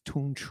 I think it was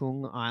Tung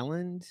Chung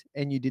Island,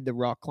 and you did the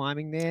rock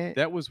climbing there.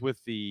 That was with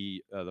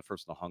the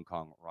first the Hong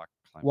Kong rock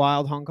climbing.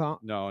 Wild Hong Kong.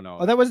 No,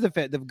 Oh, that was the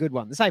good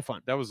one, the safe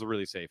one. that was the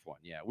really safe one.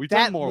 Yeah, we've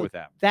That done more looked- with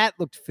that. That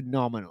looked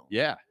phenomenal.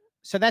 Yeah,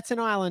 So that's an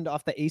island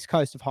off the east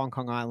coast of Hong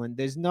Kong Island.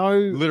 There's no.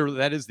 literally,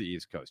 that is the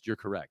East Coast. You're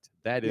correct.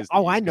 That is. the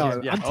Oh, I East Coast.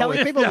 know. Yeah. I'm telling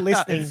yeah, people yeah,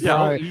 listening, yeah.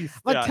 bro. East.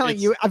 I'm Yeah, telling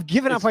you, I've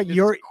given up it's- on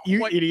you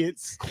quite-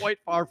 idiots. Quite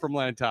far from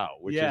Lantau,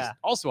 which is Yeah.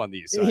 also on the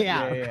east side.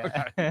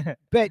 Yeah. Yeah.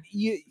 But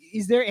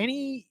is there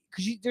any?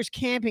 Because there's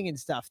camping and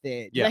stuff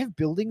there. Do Yeah. they have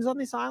buildings on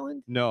this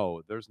island?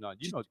 No, there's not.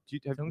 You know, do you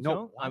have Tung no?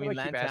 Chung? Why I do mean,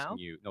 I keep Lantau? asking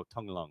you? No,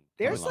 Tung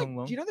There's Tung like, Lung.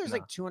 Lung? do you know there's No.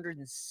 like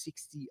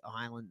 260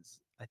 islands,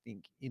 I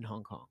think, in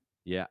Hong Kong.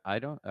 Yeah, I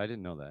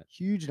didn't know that.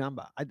 Huge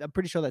number. I'm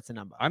pretty sure that's a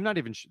number. I'm not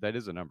even. That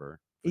is a number.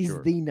 for Is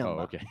sure. the Oh,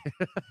 number. okay.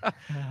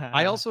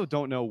 I also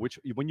don't know which.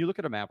 When you look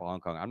at a map of Hong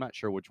Kong, I'm not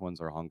sure which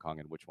ones are Hong Kong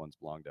and which ones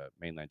belong to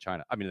mainland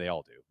China. I mean, they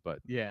all do, but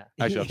Yeah.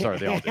 actually, I'm sorry,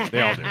 they all do.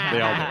 They all do.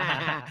 They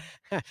all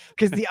do.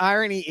 Because the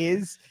irony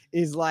is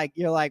like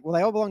you're like, well,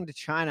 they all belong to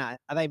China.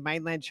 Are they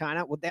mainland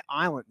China? Well, they're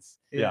islands.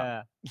 Yeah.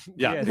 Yeah.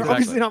 Yeah, They're exactly.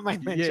 obviously not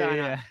mainland Yeah, China.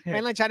 yeah, yeah.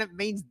 Mainland China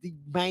means the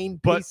main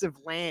But- piece of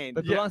land.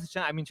 But Yeah. belongs to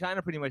China. I mean,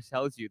 China pretty much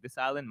tells you this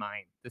island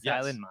mine. This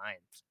Yes. island mine.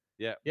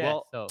 Yeah. Yeah.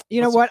 Well, so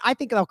You know Let's- what? I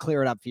think they'll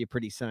clear it up for you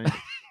pretty soon.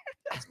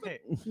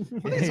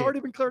 it's already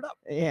been cleared up.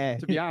 Yeah.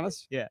 To be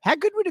honest. How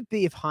good would it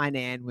be if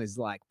Hainan was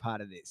like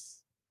part of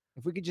this?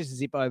 If we could just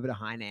zip over to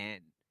Hainan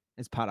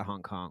as part of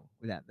Hong Kong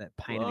without that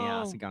pain in the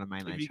ass Well, of going to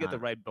mainland if you China. get the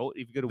right boat,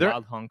 if you go to They're-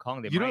 Wild Hong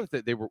Kong, they You know might.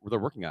 that they're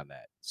working on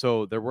that.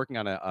 So they're working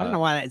on a. I don't know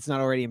why it's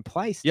not already in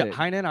place. Yeah, dude.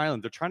 Hainan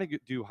Island. They're trying to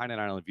do Hainan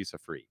Island visa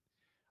free.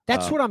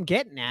 That's uh, what I'm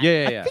getting at.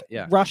 yeah, I yeah, think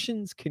yeah.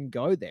 Russians can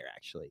go there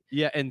actually.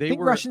 Yeah, and I they think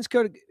were. Russians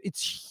go to.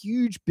 It's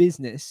huge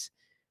business.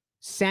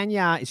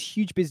 Sanya is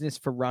huge business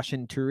for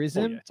Russian Oh,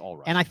 tourism, yeah, it's all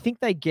Russian. and I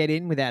think they get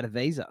in without a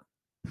visa.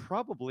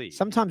 probably.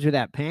 Sometimes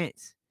without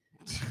pants.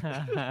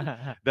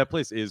 That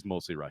place is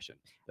mostly Russian.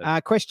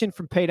 That- Question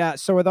from Peter.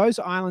 So are those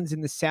islands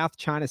in the South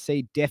China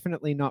Sea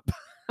definitely not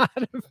part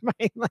of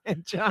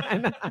mainland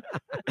China?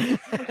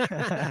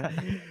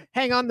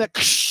 Hang on.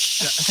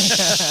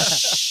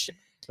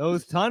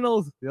 Those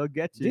tunnels, they'll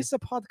get you. This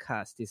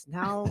podcast is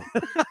now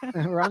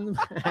run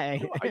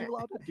by. Are you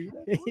allowed to do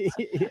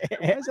that?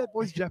 Why is that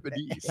voice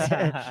Japanese?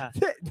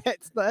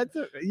 That's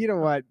you know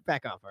what?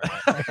 Back off.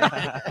 All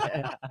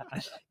right.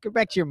 Go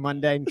back to your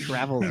mundane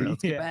travels.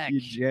 Let's get Yeah. back. You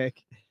jerk.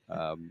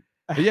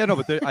 But yeah, no,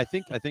 but I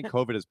think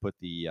COVID has put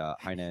the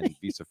Hainan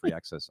visa-free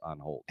access on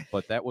hold.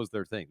 But that was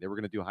their thing. They were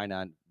going to do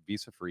Hainan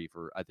visa-free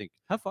for, I think,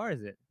 How far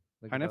is it?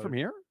 Like, Hainan about- from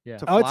here. Yeah.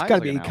 to Oh, it's fly got to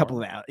is be like a an couple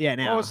hour. of hours. Yeah, an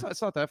hour. Oh,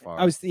 it's not that far.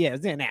 I was yeah, it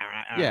was an hour.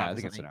 Yeah, I or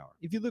think it's an something. hour.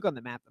 If you look on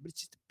the map, but it's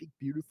just a big,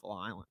 beautiful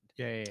island.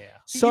 Yeah.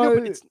 So, You know,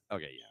 but it's,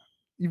 okay,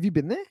 yeah, have you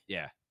been there?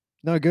 yeah.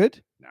 No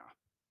good. No.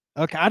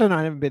 Okay, I don't know.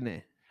 I never been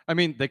there I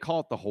mean, they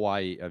call it the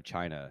Hawaii of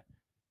China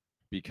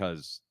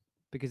because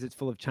because it's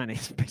full of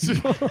Chinese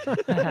people.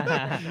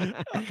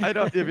 I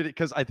don't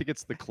because I think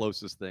it's the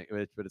closest thing,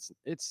 but it's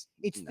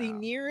It's the no.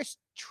 nearest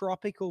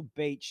tropical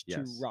beach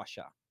to Yes.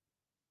 Russia.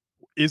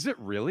 Is it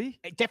really?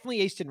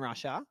 Definitely Eastern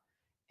Russia,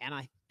 and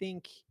I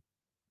think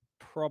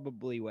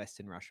probably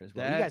Western Russia as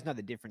well. You That- guys know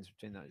the difference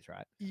between those,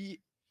 right?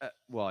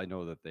 Well, I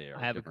know that they are.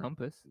 I have a different.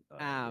 compass.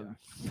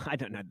 I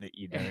don't know that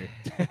you do.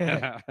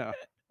 Yeah.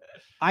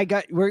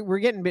 We're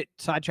getting a bit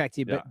sidetracked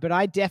here, Yeah. but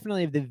I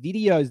definitely have the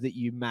videos that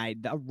you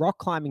made. The rock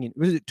climbing in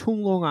was it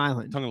Tunglong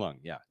Island? Tungalung,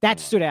 yeah. That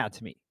Tungalung. stood out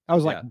to me. I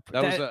was like,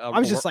 Yeah, that was I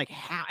was a just like,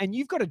 how? And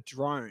you've got a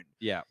drone,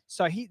 Yeah,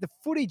 so the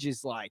footage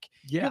is like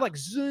Yeah. you're like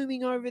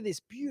zooming over this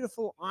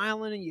beautiful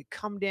island, and you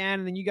come down,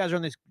 and then you guys are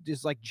on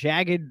this like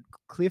jagged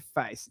cliff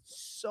face.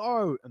 It's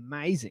so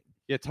amazing.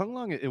 yeah.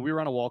 Tungalung, and we were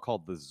on a wall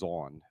called the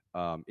Zon.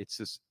 It's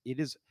just, it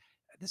is.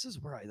 This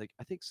is where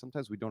I think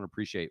sometimes we don't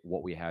appreciate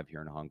what we have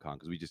here in Hong Kong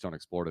because we just don't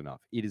explore it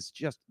enough. It is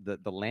just the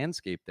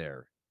landscape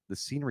there. The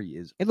scenery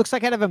is. It looks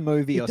like out of a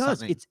movie It or does.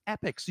 something. It's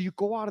epic. So you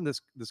go out on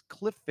this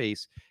cliff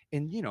face,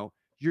 and you know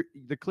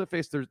the cliff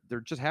face. There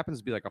just happens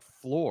to be like a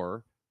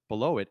floor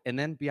below it, and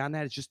then beyond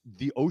that, it's just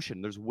the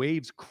ocean. There's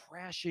waves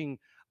crashing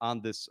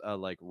on this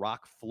like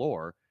rock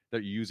floor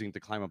that you're using to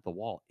climb up the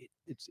wall. It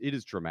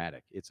is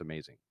dramatic. It's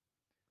amazing.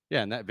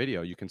 Yeah, and that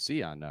video you can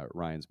see on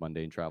Ryan's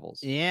Mundane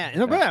Travels. yeah,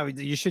 no, Yeah. but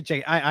you should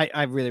check.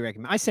 I really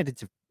recommend. I sent it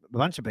to a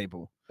bunch of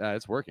people.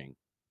 It's working.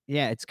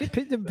 Yeah, it's good.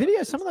 The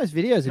videos, some of those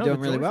videos are No, the doing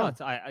really drone well.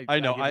 shots, I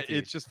know. give it to you.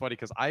 It's just funny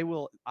because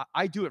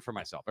I do it for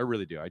myself. I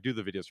really do. I do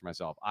the videos for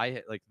myself.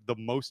 Like the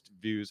most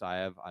views I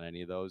have on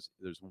any of those.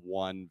 There's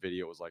one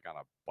video, it was like on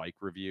a bike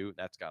review.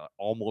 That's got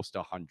almost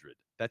 100.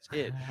 That's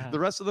it. The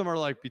rest of them are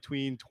like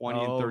between 20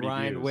 and 30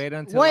 Ryan, views. wait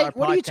until our Wait,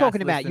 what are you podcast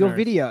talking about? Your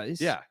listeners-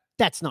 videos? Yeah.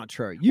 That's not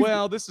true. You've,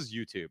 Well, this is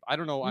YouTube. I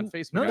don't know on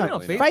Facebook. No, I no, don't no.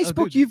 really know.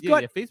 Facebook, dude, you've yeah,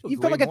 got- yeah, Facebook's you've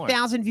got way like more.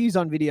 1,000 views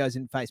on videos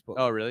in Facebook.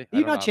 Oh, really? I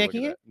You're don't know not how to look at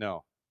checking that. it?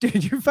 No.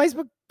 Dude, your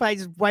Facebook page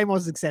is way more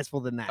successful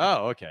than that.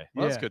 Oh, okay.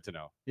 Well, that's Yeah. good to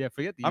know. Yeah,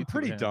 forget the. I'm YouTube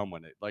pretty now. dumb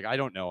when I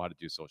don't know how to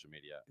do social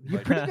media. You're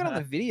Like, pretty good on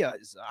the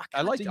videos.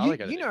 I like- you, I like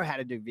you editing. know how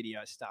to do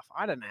video stuff.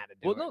 I don't know how to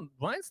do Well, it. no,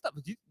 Ryan's stuff.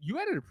 You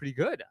edited pretty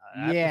good. I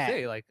have Yeah. to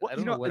say, like, well, I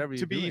don't know whatever to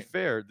you're be doing.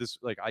 fair, this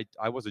like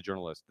I was a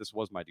journalist. This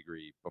was my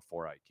degree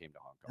before I came to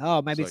Hong Kong.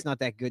 Oh, maybe So, it's not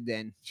that good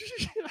then.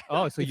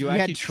 Oh, so If you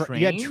had actually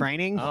you had trained?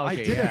 training. Oh, I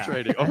okay, did yeah. have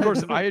training. Of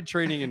course, I had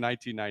training in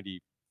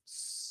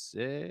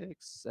 1996,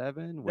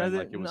 7, when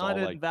That's like it was not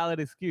all a like. valid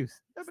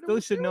excuse. Yeah, but it Still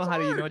was- should it know was how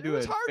to hard. do It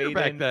was a harder fade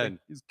back in, then.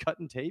 He's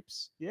cutting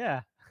tapes.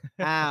 Yeah.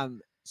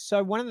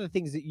 So one of the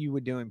things that you were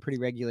doing pretty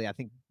regularly, I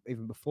think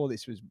even before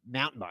this, was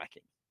mountain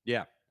biking.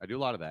 Yeah, I do a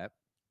lot of that.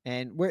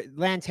 And where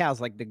Lantau's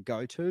like the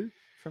go-to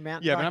for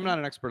mountain Yeah, biking. but I'm not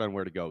an expert on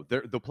where to go.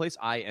 The place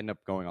I end up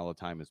going all the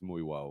time is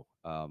Mui Wo,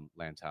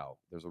 Lantau.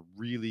 There's a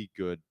really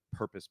good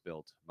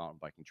purpose-built mountain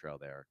biking trail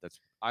there. That's,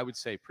 I would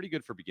say, pretty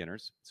good for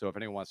beginners. So if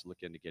anyone wants to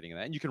look into getting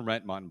that, and you can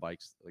rent mountain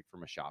bikes like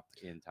from a shop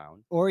in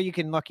town. Or you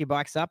can lock your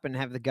bikes up and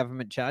have the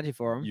government charge you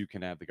for them. You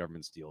can have the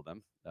government steal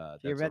them. You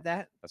That's read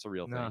that? That's a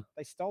real No. thing.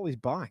 They stole his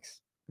bikes.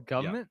 The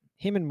government?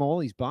 Him and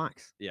Morley's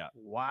bikes. Yeah.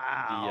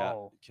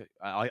 Wow.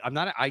 I'm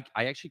not. I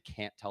actually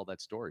can't tell that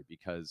story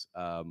because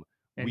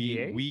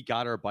NDA? we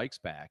got our bikes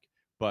back,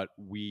 but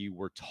we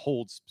were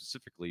told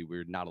specifically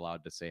we're not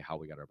allowed to say how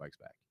we got our bikes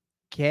back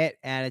Get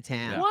out of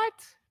town. What?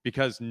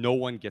 because no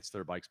one gets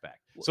their bikes back.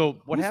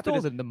 So what Who happened stole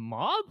is them? The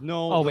mob?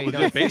 no. Oh, wait,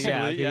 no,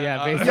 basically,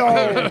 yeah,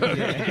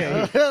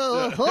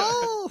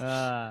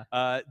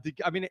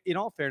 I mean, in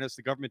all fairness,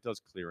 the government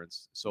does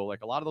clearance. So,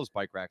 like a lot of those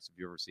bike racks, if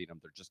you've ever seen them,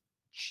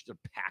 they're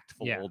packed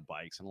full Yeah. of old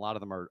bikes, and a lot of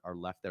them are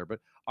left there. But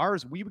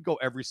ours, we would go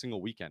every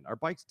single weekend. Our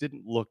bikes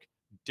didn't look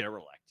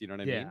derelict. You know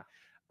what I mean?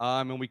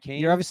 And we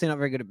came. You're obviously not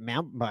very good at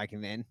mountain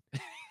biking then.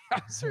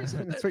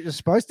 Seriously, That's what you're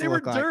supposed to they were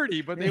look like.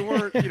 dirty, but they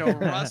weren't,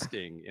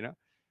 rusting.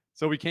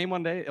 So we came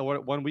one day,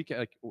 one week.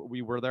 Like,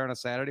 we were there on a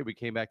Saturday. We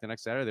came back the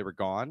next Saturday. They were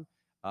gone.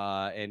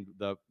 And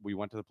we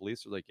went to the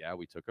police. They're like, yeah,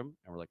 we took them,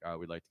 and we're like,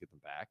 we'd like to get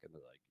them back, and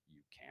they're like,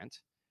 you can't.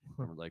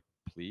 And we're like,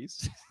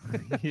 please.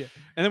 Yeah.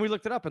 And then we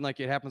looked it up, and like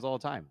it happens all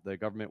the time. The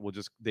government will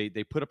just they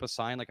put up a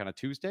sign like on a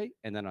Tuesday,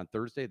 and then on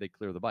Thursday they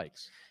clear the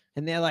bikes.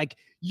 And they're like,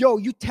 yo,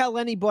 you tell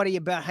anybody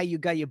about how you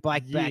got your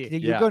bike back. Yeah. That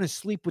you're Yeah. going to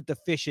sleep with the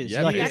fishes. Yeah,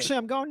 You're like, man. actually,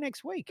 I'm going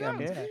next week. Yeah,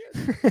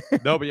 Yeah.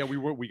 No, but yeah,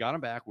 we got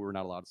them back. We were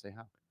not allowed to say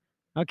how.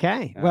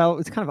 Okay. Yeah. Well,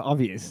 it's kind of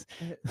obvious.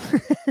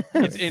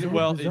 It's So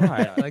well, bizarre,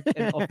 yeah. like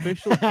an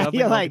official government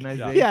You're like,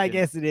 organization. yeah, I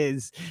guess it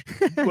is.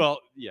 Well,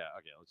 yeah.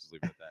 Okay, let's just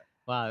leave it at that.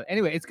 Wow.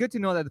 Anyway, it's good to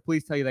know that the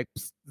police tell you like,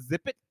 "Psst,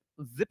 zip it,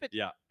 zip it.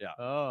 Yeah, yeah.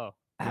 Oh,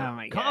 Oh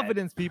my God.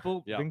 confidence,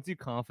 people, Yeah. brings you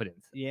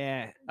confidence.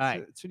 Yeah. All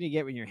right. That's what you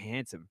get when you're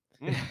handsome.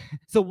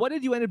 So what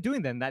did you end up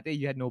doing then? That day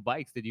you had no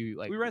bikes. Did you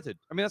like? We rented.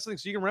 I mean, that's the thing.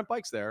 So you can rent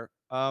bikes there.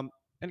 And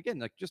again,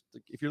 like just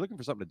like, if you're looking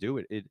for something to do,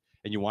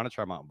 and you want to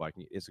try mountain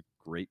biking, it's a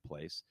great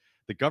place.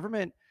 The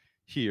government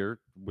here,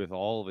 with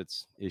all of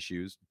its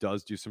issues,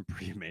 does do some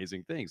pretty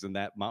amazing things, and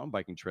that mountain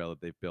biking trail that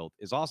they've built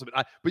is awesome.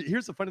 But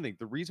here's the funny thing: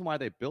 the reason why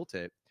they built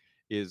it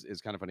is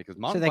kind of funny because So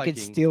mountain they biking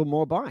could steal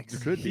more bikes.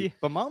 It could be,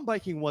 but mountain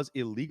biking was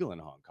illegal in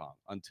Hong Kong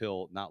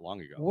until not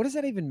long ago. What does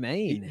that even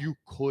mean? You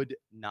could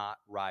not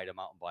ride a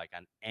mountain bike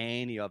on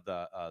any of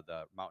the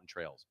mountain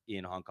trails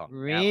in Hong Kong. at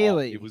all.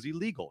 Really? It was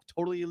illegal,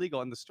 totally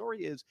illegal. And the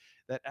story is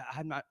that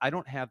I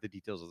don't have the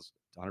details of this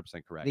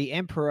 100% correct. The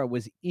emperor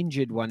was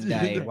injured one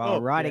day while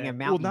Oh, riding yeah. a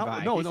Well, mountain now-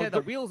 bike. no, They said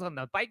the the- wheels on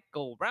the bike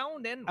go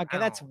round and Okay,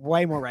 that's round.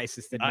 way more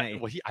racist than me.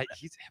 Well, he's ethnic.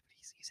 He's ethnic.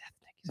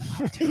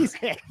 He's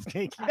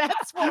ethnic.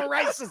 That's more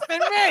racist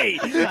than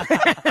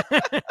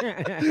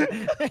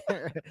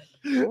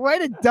me. Way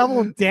to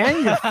double down,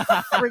 you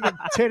friggin'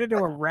 turn into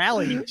a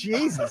rally.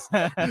 Jesus.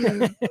 But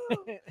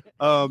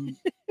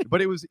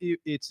it was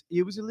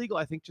illegal.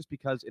 I think just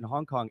because in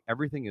Hong Kong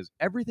everything in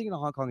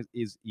Hong Kong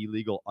is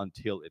illegal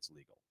until it's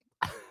legal,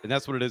 and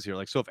that's what it is here.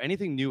 Like so, if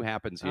anything new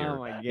happens here, Oh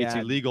my it's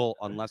God. illegal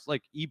unless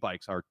like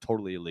e-bikes are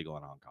totally illegal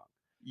in Hong Kong.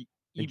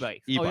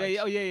 E-bikes. E-bikes.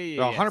 Oh yeah,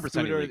 yeah. They're 100%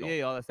 Scooters, illegal.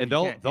 Yeah, all that stuff And you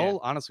can't, they'll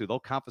honestly they'll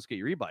confiscate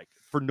your e-bike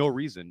for no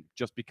reason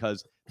just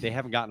because they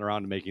haven't gotten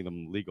around to making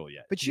them legal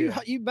yet. But Yeah.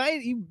 you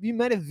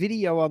made a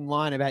video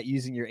online about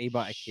using your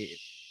e-bike here.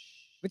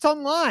 It's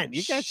online.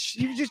 You just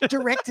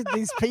directed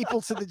these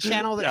people to the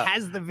channel that Yeah,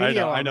 has the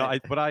video. I know. on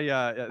it. I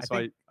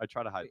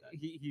try to hide that.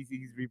 He's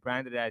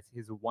rebranded as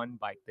his one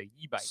bike, the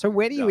e-bike. So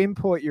where do you Yeah.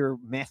 import your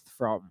meth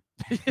from?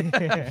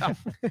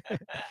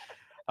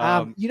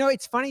 You know,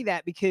 it's funny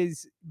that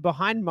because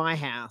behind my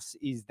house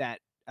is that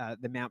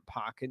the Mount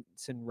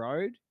Parkinson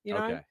Road, you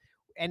know, Okay.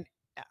 and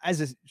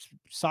as a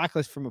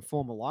cyclist from a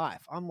former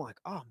life, I'm like,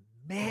 oh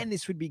man,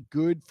 this would be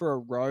good for a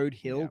road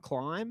hill Yeah.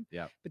 climb.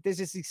 Yeah. But there's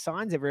just these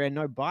signs everywhere,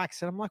 no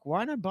bikes. And I'm like,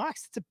 why no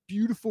bikes? It's a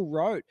beautiful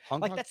road.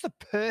 Hong Like Kong, that's the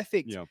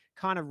perfect Yeah.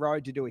 kind of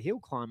road to do a hill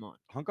climb on.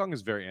 Hong Kong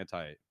is very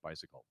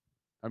anti-bicycle.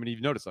 I mean,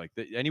 you've noticed like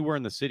anywhere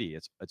in the city,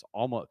 it's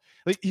almost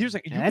like here's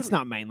like And that's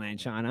not mainland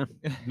China.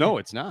 no,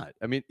 it's not.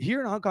 I mean,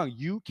 here in Hong Kong,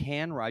 you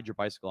can ride your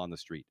bicycle on the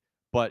street,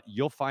 but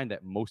you'll find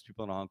that most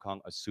people in Hong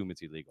Kong assume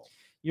it's illegal.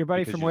 Your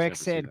buddy Because from you just work never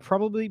see said them.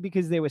 probably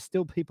because there were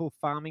still people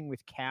farming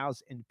with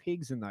cows and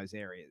pigs in those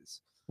areas.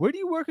 Where do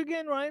you work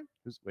again, Ryan?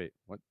 Wait,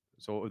 what?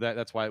 So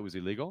that's why it was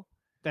illegal?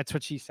 That's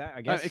what she said.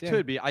 I guess It yeah.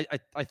 could be. I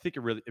think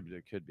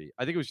it could be.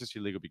 I think it was just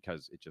illegal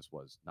because it just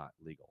was not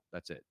legal.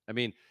 That's it. I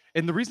mean,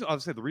 and the reason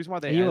the reason why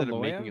they Are you a ended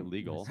up making lawyer? it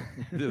legal,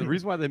 the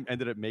reason why they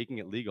ended up making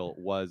it legal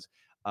was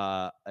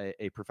a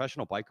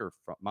professional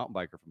mountain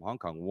biker from Hong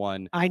Kong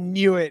won. I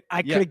knew it. I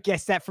Yeah. could have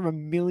guessed that from a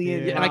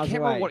million. Yeah, And I miles can't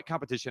away. remember what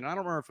competition. I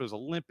don't remember if it was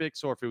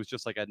Olympics or if it was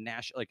just like an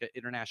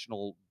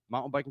international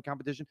mountain biking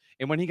competition.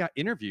 And when he got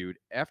interviewed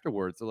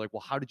afterwards, they're like,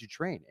 "Well, how did you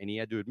train?" And he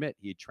had to admit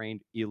he had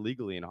trained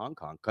illegally in Hong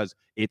Kong because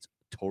it's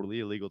totally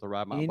illegal to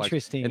ride mountain bikes.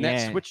 Interesting. And yeah.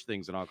 that switched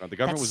things in Hong Kong. The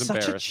government That's was such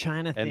embarrassed. a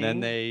China thing. And then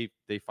they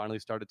finally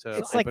started to.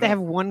 It's like open they up. have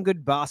one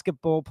good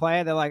basketball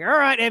player. They're like, all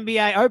right,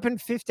 NBA, open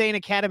 15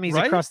 academies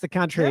Right? across the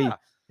country. Yeah.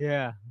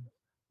 Yeah.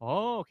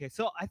 Oh, okay.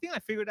 So I think I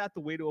figured out the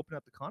way to open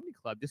up the comedy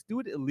club. Just do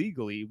it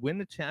illegally, win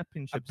the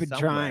championship I've been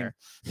somewhere.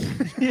 trying.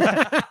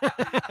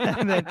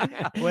 And then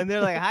when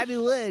they're like, "How do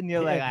you win?"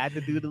 You're like, Yeah. "I had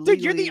to do it illegally."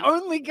 Dude, you're the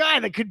only guy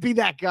that could be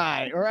that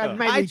guy. Or Yeah.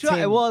 maybe I try.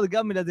 Tim. Well, the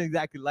government doesn't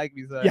exactly like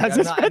me, so Yeah, I was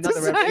I'm, just not, about I'm, not to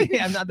the say.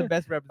 I'm not the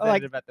best like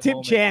representative at the Tim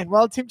moment. Chan.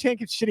 Well, Tim Chan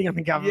keeps shitting on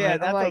the government. Yeah, I'm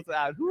that's like, what's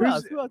out. Who who's-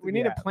 else? Who else? we do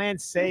need a have? plan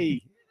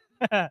C.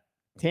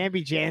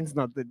 Tamby Jan's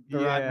not the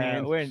right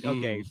man. We're in,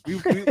 okay.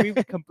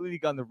 We've completely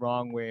gone the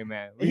wrong way,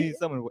 man. We need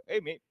someone.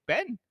 Hey, mate,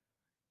 Ben.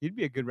 You'd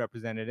be a good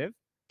representative.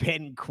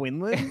 Ben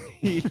Quinlan.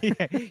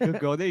 You'll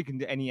go there. You can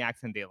do any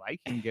accent they like.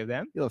 You can give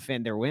them. You'll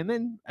offend their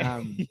women.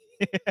 All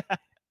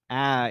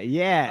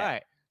Yeah.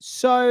 right.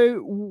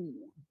 So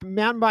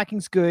mountain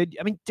biking's good.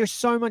 I mean, there's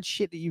so much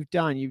shit that you've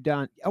done.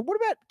 What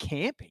about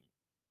camping?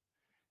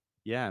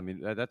 Yeah, I mean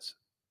that's.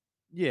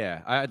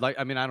 Yeah,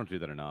 I mean, I don't do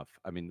that enough.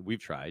 I mean, we've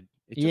tried.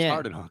 It's just Yeah.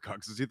 hard in Hong Kong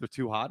because it's either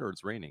too hot or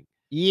it's raining.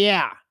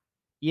 Yeah.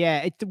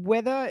 Yeah. The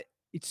weather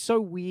it's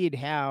so weird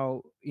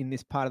how in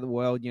this part of the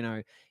world,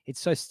 it's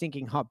so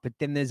stinking hot, but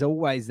then there's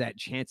always that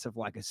chance of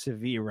like a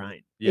severe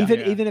rain. Yeah.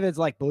 Even if it's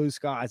like blue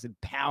skies and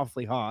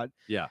powerfully hot,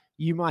 Yeah.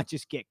 you might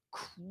just get.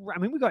 I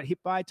mean, we got hit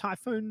by a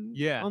typhoon.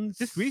 Yeah, on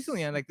just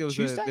recently, and like there was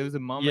Tuesday? a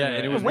moment. Yeah,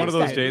 and it was on one of those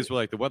Wednesday. days where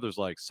like the weather's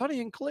like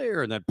sunny and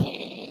clear, and then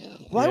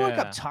Well, I woke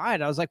Yeah. up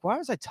tired. I was like, why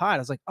was I tired? I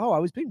was like, oh, I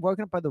was being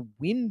woken up by the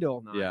wind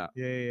all night. yeah.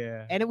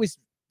 Yeah. And it was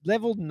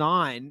level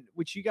 9,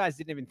 which you guys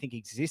didn't even think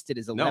existed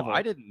as a No, level.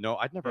 I didn't know.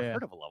 I'd never Yeah.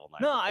 heard of a level 9.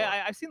 No,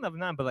 before. I've seen level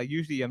 9, but like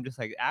usually I'm just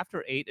like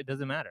after 8, it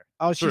doesn't matter.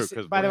 Oh, True, she's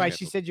 'cause by the work way,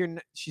 schedule. she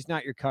said she's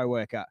not your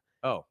coworker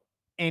Oh.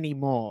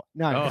 anymore.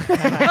 No. Oh.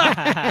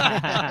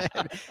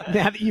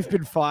 Now that you've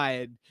been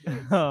fired.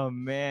 Oh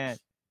man.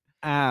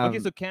 Um, Okay,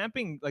 so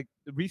camping, like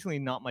recently,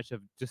 not much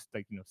of just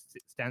like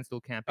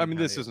standstill camping. I mean,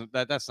 this kinda-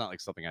 isn't that's not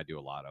like something I do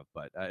a lot of,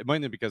 but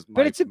mainly because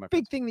but it's a my big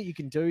friends- thing that you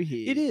can do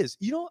here. It is,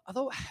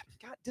 although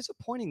God,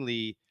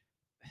 disappointingly,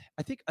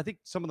 I think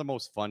some of the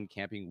most fun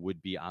camping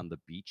would be on the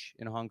beach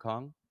in Hong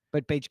Kong.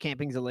 But beach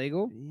camping's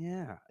illegal.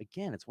 Yeah,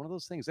 again, it's one of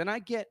those things, and I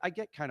get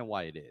kind of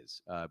why it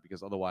is,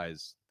 because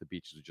otherwise the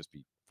beaches would just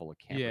be full of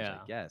campers, Yeah.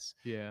 I guess.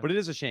 Yeah. But it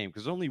is a shame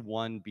because there's only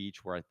one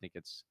beach where I think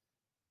it's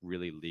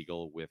really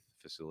legal with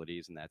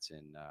facilities, and that's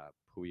in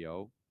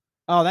Puyo.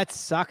 Oh, that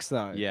sucks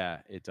though.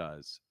 Yeah, it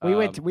does.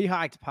 We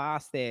hiked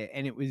past there,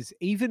 and it was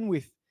even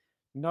with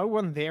no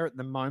one there at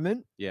the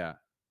moment. Yeah,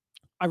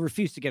 I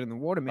refused to get in the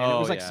water, man. It Oh,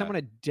 was like yeah. someone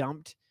had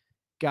dumped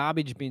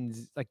garbage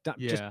bins, like Yeah.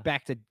 just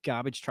backed a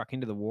garbage truck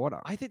into the water.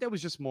 I think that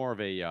was just more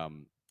of a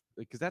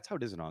because that's how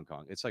it is in Hong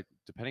Kong. It's like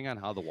depending on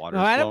how the water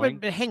No, is I don't, flowing.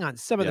 but hang on.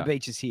 Some of Yeah. the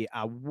beaches here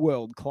are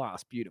world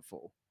class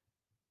beautiful.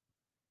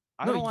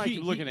 I No, don't like he-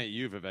 looking at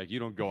you, Vivek. You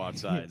don't go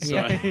outside. So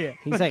Yeah. yeah.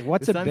 He's like,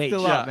 "What's The a sun's beach?"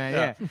 still up, Yeah, man.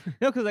 yeah. Yeah.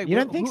 No, because like You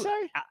don't think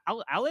so?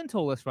 Alan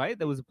told us, right?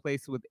 There was a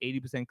place with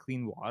 80%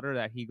 clean water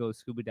that he goes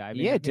scuba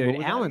diving. Yeah, I think. What dude.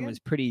 was that Alan again? was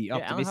pretty Yeah,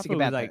 Alan optimistic Huffer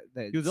was about like-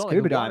 the He was all like,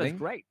 scuba "The water's diving.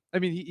 great." I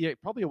mean,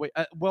 probably away.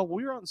 Well,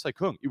 we were out in Sai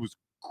Kung. It was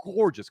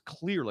gorgeous,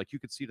 clear, like you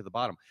could see to the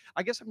bottom.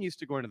 I guess I'm used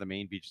to going to the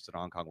main beaches in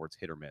Hong Kong where it's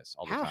hit or miss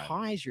all the How time.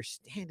 high is your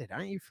standard?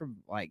 Aren't you from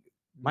like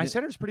My mi-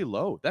 standard's pretty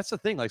low. That's the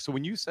thing. Like, so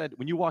when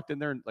you walked in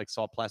there and like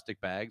saw plastic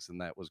bags and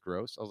that was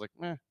gross, I was like,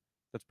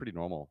 that's pretty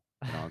normal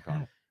in Hong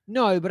Kong.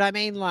 No, but I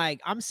mean,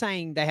 like, I'm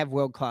saying they have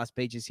world class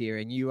beaches here,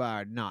 and you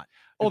are not.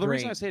 Oh, the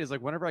reason I agreeing. say it is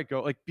like whenever I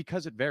go, like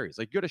because it varies.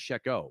 Like go to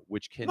Sheko,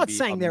 which can I'm not be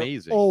saying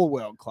amazing. they're all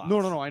world class.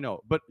 No, I know.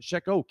 But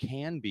Sheko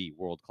can be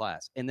world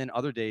class. And then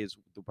other days,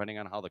 depending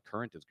on how the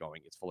current is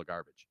going, it's full of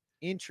garbage.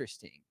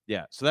 Interesting.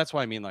 Yeah. So that's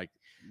why I mean, like,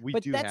 we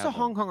But do that's have a them.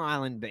 Hong Kong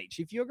Island beach.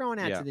 If you're going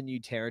out Yeah. to the new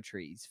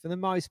territories, for the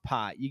most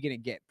part, you're gonna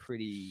get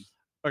pretty.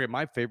 Okay,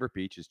 my favorite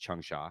beach is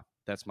Changsha.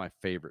 That's my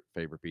favorite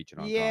beach in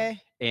Hong Yeah. Kong.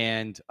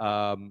 And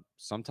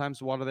sometimes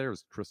the water there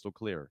is crystal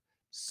clear.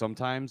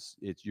 Sometimes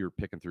you're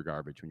picking through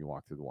garbage when you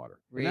walk through the water.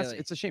 And Really?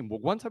 it's a shame. Well,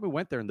 one time we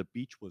went there and the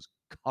beach was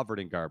covered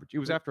in garbage. It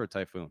was after a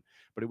typhoon,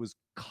 but it was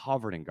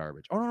covered in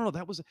garbage. Oh no,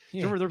 that was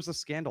Yeah. remember there was a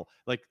scandal.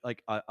 Like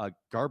a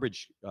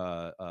garbage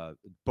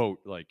boat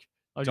like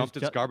Oh, dumped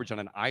just its garbage on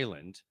an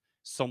island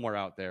somewhere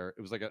out there.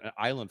 It was like an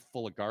island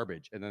full of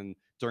garbage, and then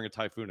during a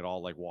typhoon, it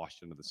all like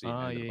washed into the sea and Oh,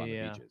 ended up on yeah, the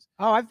yeah. beaches.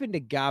 Oh, I've been to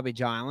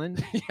Garbage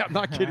Island. Yeah, I'm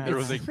not kidding. There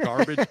was a It's-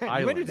 garbage You went to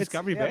island.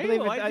 Discovery I Bay? believe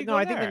Why'd it, you no, go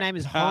I think the there? name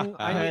is Hong.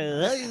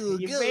 Hey,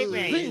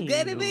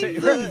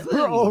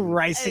 We're all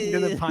racing to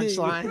the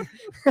punchline.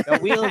 The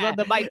wheels on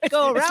the bike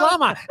go It's round.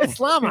 Lama. It's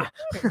Lama.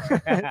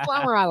 It's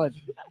Lama Island.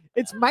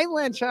 It's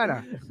mainland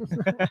China.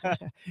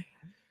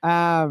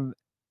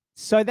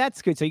 So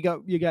that's good. So you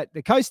got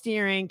the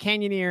coasteering,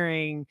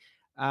 canyoneering,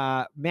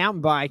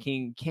 mountain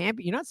biking, camp.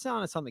 You're not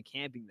selling us on the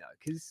camping though,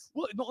 because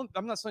Well, no,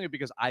 I'm not saying it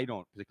because I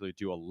don't particularly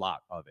do a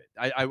lot of it.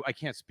 I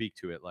can't speak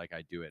to it like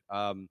I do it.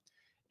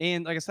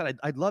 And like I said,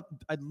 I'd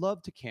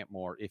love to camp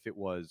more if it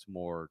was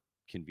more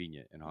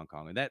convenient in Hong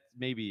Kong. And that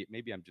maybe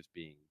I'm just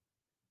being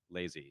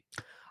lazy.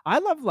 I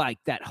love like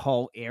that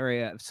whole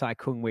area of Sai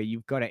Kung where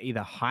you've got to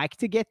either hike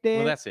to get there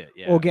Well, that's it.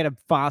 Yeah. or get a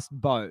fast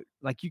boat.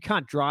 Like you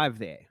can't drive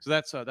there. So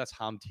that's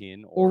Ham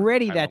Tien. Or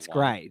Already, Kai that's Long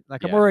Wan. great.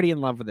 Like I'm Yeah. already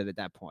in love with it at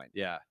that point.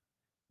 Yeah.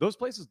 Those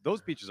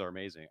beaches are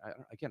amazing.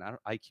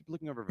 I keep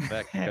looking over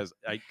Vivek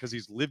because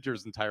he's lived here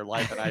his entire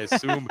life, and I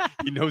assume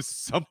he knows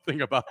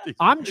something about these.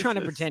 I'm trying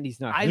to places. pretend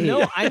he's not I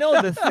here.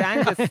 know the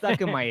sand gets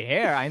stuck in my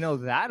hair. I know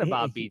that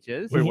about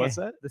beaches. Wait, Yeah. what's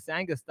that? The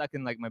sand gets stuck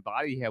in like my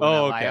body hair when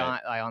Oh, I okay.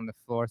 lie on the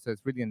floor, so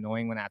it's really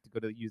annoying when I have to go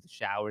to use the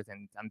showers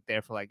and I'm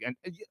there for like.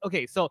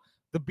 Okay, so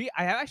the beach.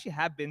 I actually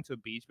have been to a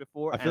beach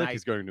before. I feel and like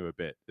he's going to a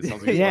bit. It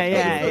sounds like he's Yeah, about to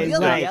yeah, go to a it's bit.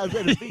 like- I was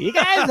at a beach. You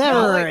guys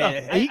No, ever?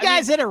 like, Are you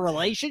guys in a Because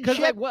relationship?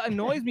 like what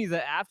annoys me is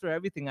that after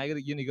everything, I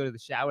gotta go to the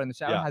shower, and the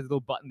shower Yeah. has a little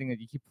button thing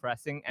that you keep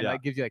pressing, and Yeah.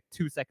 that gives you like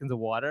 2 seconds of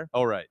water,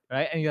 Oh, right.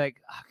 right? And you're like,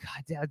 oh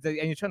god, damn,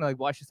 and you're trying to like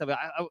wash yourself.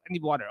 I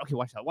need water. Okay,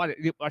 wash that. Water.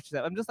 Wash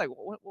that. I'm just like,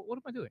 what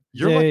am I doing?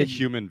 You're like a Dude.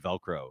 human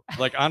Velcro.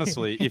 Like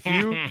honestly, if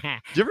you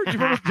do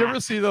you ever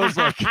see those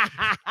like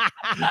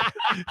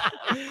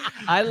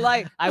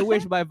I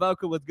wish my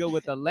vocal would go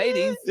with the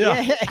ladies. Yeah.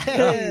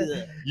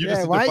 Yeah. you Yeah,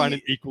 just why define you-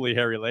 an equally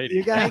hairy lady.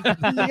 You got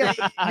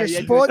your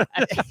Yeah, sport.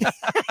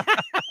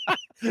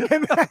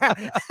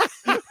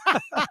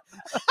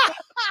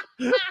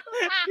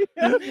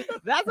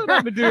 That's what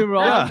I've been doing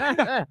wrong.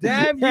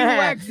 Damn you,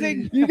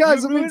 waxing. You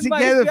guys You will be ruined my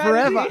together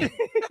forever. strategy.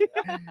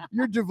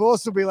 Your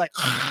divorce will be like.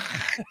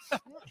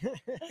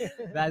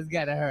 That's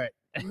gotta hurt.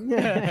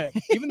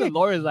 Even the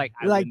lawyer's like,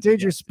 I Like, wouldn't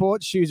dude, your suggest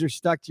sports shoes are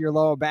stuck to your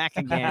lower back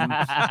again.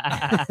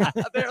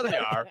 it. There they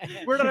are.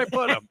 Where did I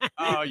put them?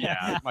 Oh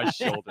yeah, my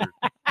shoulder.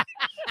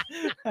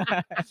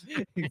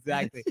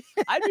 Exactly.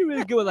 I'd be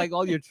really good with like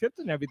all your trips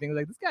and everything.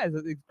 Like this guy has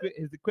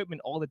his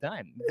equipment all the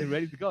time. He's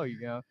ready to go. You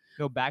know,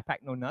 no backpack,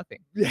 no nothing.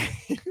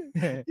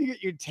 Yeah. You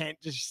get your tent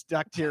just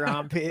stuck to your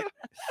armpit.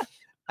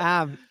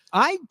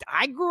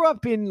 I grew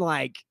up in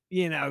like,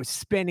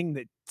 spending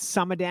the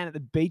summer down at the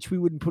beach. We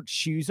wouldn't put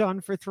shoes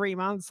on for 3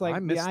 months. Like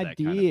the miss that kind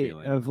of idea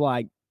feeling. of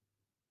like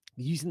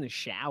using the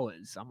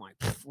showers. I'm like,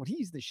 what do you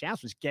use the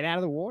showers? Just get out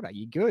of the water.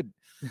 You're good.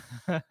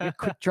 Get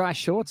quick dry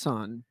shorts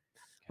on.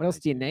 What else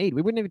do you need?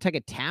 We wouldn't even take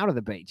a towel to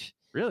the beach.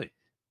 Really?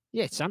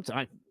 Yeah,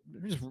 sometimes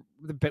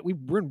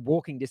we're in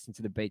walking distance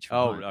to the beach. From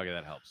Oh, home. okay,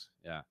 that helps.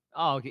 Yeah.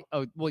 Oh, okay.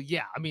 Oh, well,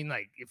 yeah. I mean,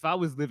 like, if I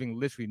was living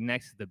literally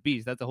next to the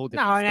beach, that's a whole No,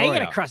 different no, you story.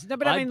 gotta cross it. No,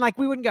 but I I'd- mean, like,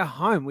 we wouldn't go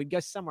home. We'd go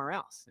somewhere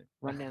else.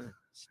 Run down the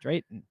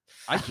street. And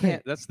I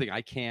can't. That's the thing.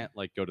 I can't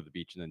like go to the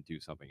beach and then do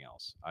something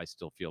else. I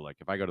still feel like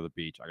if I go to the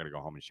beach, I gotta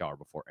go home and shower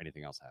before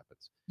anything else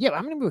happens. yeah, but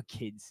I'm gonna be with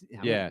kids.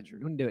 I Yeah, wouldn't-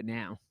 wouldn't do it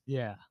now.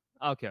 Yeah.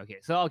 Okay.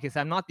 So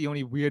I'm not the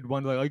only weird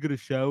one. Like, I got a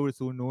shower. It's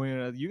so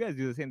annoying. You guys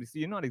do the same. So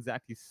you're not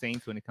exactly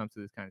saints when it comes to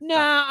this kind of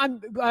No,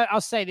 stuff.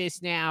 I'll say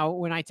this now.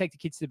 When I take the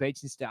kids to the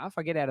beach and stuff,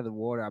 I get out of the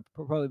water.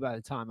 Probably by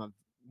the time I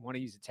want to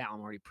use a towel,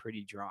 I'm already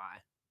pretty dry.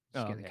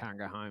 Just Oh, get in the okay. car and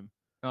go home.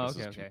 Oh, This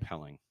is okay.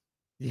 compelling.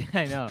 Yeah,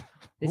 I know.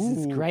 This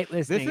is Ooh, great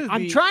listening. is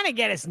I'm the- trying to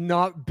get us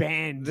not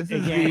banned. This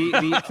is again.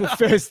 the the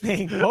first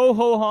thing. Ho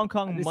Ho Hong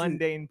Kong This is-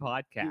 mundane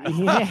podcast.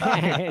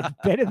 Yeah, it's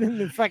better than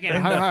the fucking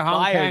And Ho the Ho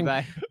Hong fire Kong.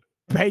 guy.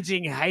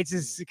 Beijing hates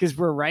us because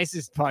we're a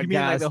racist podcast. You mean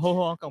like the Ho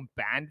Ho Hong Kong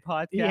band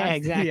podcast? Yeah,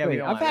 exactly. we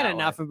don't I've want had that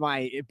enough one. of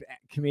my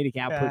comedic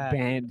output Yeah.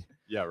 banned.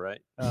 Yeah.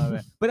 Right. Oh,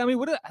 man. But I mean,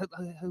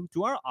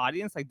 do our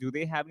audience like? Do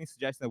they have any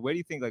suggestions? Where do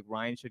you think like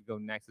Ryan should go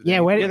next? Is there Yeah,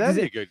 any- where Yeah, does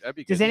that'd be it- good. That'd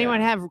be good. Does anyone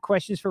yeah. have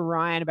questions for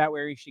Ryan about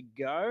where he should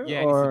go, Yeah,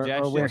 any or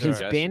where suggestions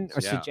he's or- been,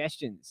 or Yeah.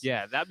 suggestions?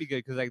 Yeah, that'd be good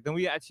because like then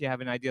we actually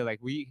have an idea. Like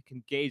we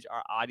can gauge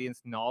our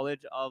audience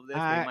knowledge of this. They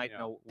might Yeah.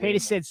 know. way Peter more.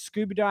 said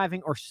scuba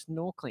diving or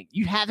snorkeling.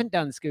 You haven't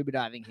done scuba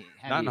diving here,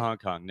 have Not in you? Hong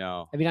Kong.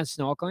 No. Have you done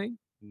snorkeling?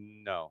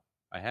 No,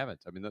 I haven't.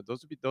 I mean,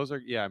 those would be. Those are.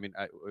 Yeah. I mean,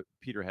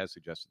 Peter has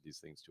suggested these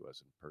things to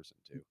us in person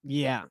too.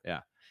 Yeah.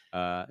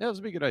 Yeah, this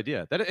would be a good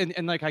idea. That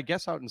and like I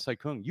guess out in Sai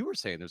Kung, you were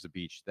saying there's a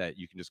beach that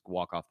you can just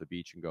walk off the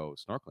beach and go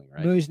snorkeling,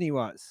 right? Moosney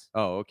was,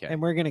 Oh, okay.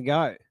 and we're gonna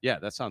go. Yeah,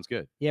 that sounds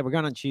good. Yeah, we're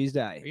going on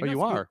Tuesday. You're Oh, not you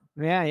scu- are.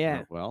 Yeah, yeah.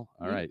 Oh, well,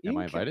 all You- right. you Am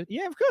I can co- invited?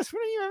 Yeah, of course.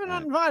 When are you even All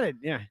right. uninvited?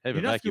 Yeah. Hey,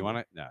 You're not Vivek, you scuba- want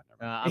to? No.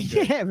 Never mind. I'm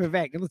good. Yeah,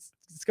 Vivek.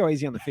 Let's go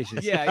easy on the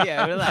fishes.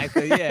 Yeah, relax.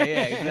 Yeah,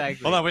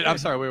 exactly. Hold on. Wait. I'm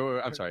sorry.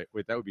 Wait. I'm sorry.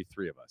 Wait. That would be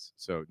three of us.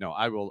 So no,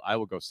 I will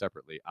go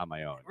separately on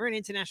my own. We're in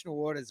international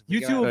waters. if we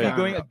You go two will out be there.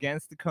 going Yeah.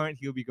 against the current.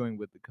 He'll be going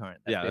with the current.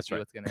 Yeah, that's basically right.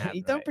 What's gonna happen?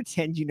 You don't right?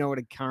 pretend you know what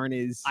a current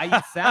is. I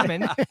eat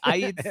salmon. I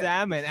eat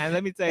salmon, and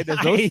let me tell you,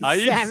 there's no. I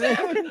eat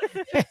salmon.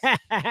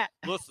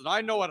 Listen,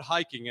 I know what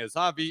hiking is.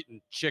 I've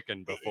eaten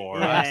chicken before.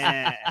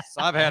 Yeah.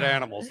 I've had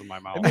animals in my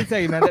mouth. Let me tell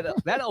you, man,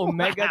 that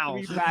omega Wow.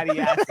 3 fatty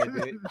acid.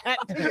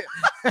 Dude.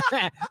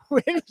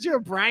 Where did your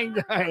brain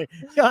go?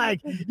 You're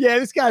like, yeah,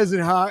 this guy doesn't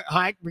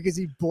hike because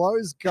he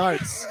blows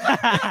goats.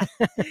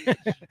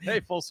 Hey,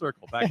 full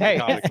circle. Back to Hey,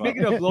 the comedy club.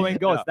 speaking of blowing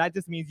ghosts, Yeah. that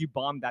just means you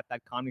bombed that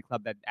comedy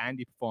club that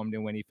Andy performed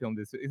in when he filmed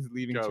his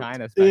Leaving Goat.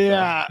 China special.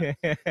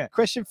 Yeah.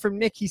 Question from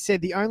Nick. He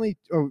said the only,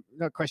 oh,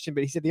 not question,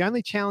 but he said the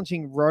only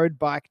challenging road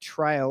bike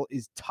trail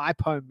is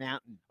Taipo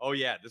Mountain. Oh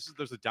yeah,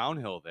 there's a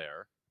downhill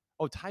there.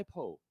 Oh,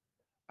 Taipo.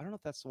 I don't know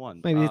if that's the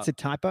one. Maybe it's a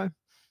typo.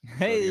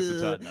 Hey,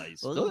 it's a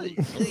nice.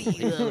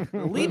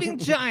 Leaving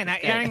China.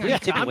 Yeah,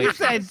 tip I'm away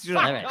from Central.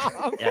 All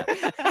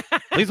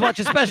right. Please watch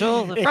a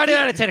special Friday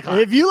night at 10 o'clock.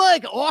 If you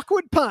like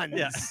awkward puns.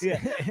 Yeah.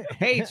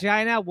 Hey,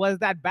 China, was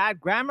that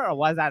bad grammar or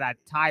was that a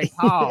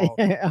typo?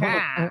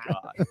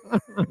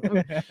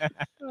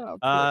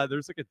 Ah.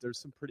 There's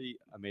some pretty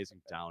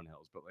amazing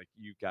downhills, but like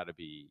you got to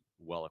be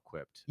well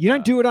equipped. You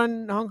don't do it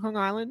on Hong Kong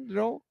Island at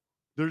all?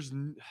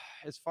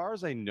 As far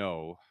as I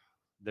know,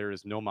 there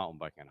is no mountain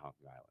biking on Hong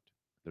Kong Island.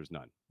 There's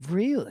none.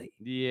 Really?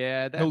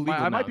 Yeah, No legal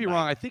I might be mountain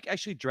wrong. I think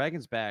actually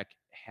Dragon's Back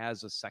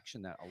has a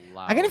section that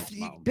allows. I gotta,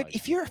 mountain but biking.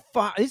 if you're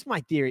far, this is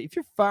my theory. If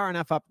you're far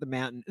enough up the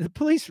mountain, the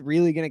police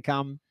really gonna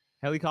come?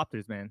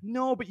 Helicopters, man.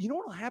 no, but you know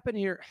what will happen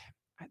here?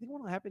 I think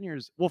what will happen here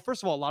is, well,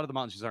 first of all, a lot of the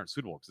mountains just aren't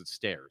suitable because it's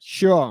stairs.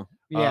 Sure.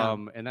 Yeah.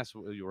 And that's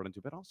what you run into.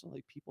 But also,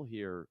 like people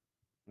here,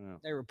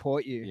 They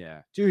report you.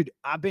 yeah, Dude,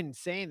 I've been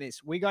saying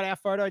this. We got our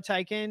photo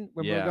taken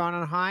when we were Yeah. going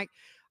on a hike.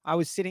 I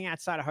was sitting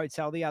outside a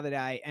hotel the other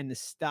day and the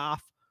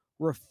staff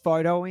were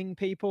photoing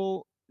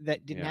people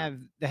that didn't Yeah.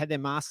 they had their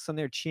masks on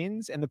their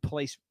chins, and the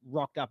police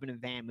rocked up in a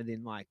van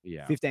within like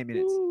yeah. 15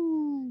 minutes.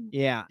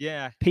 Yeah.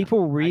 Yeah.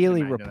 People really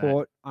imagine that.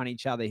 report on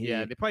each other here.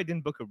 Yeah, they probably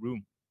didn't book a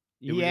room.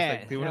 They were just Yeah,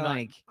 like, they were they're not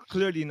like,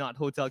 clearly not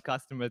hotel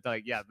customers. They're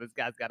like, yeah, this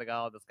guy's gotta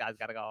go. This guy's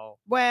gotta go.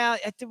 well,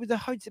 it was a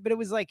hotel, but it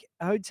was like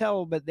a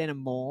hotel, but then a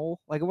mall.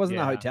 Like it wasn't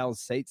the Yeah. hotel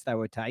seats they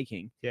were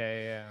taking.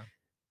 Yeah.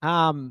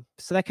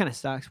 So that kind of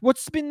sucks.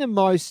 What's been the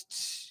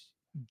most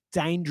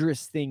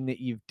dangerous thing that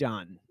you've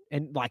done?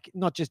 And like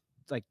not just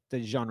like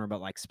the genre, but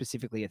like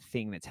specifically a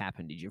thing that's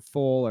happened. Did you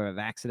fall or have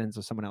accidents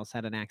or someone else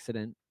had an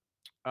accident?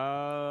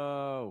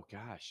 Oh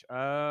gosh.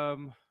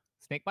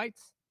 Snake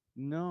bites.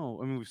 No.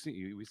 I mean, we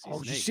see Oh,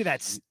 did you snakes. see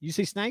that? You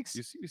see snakes?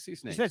 You see You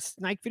snakes. see that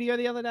snake video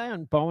the other day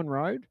on Bowen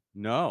Road?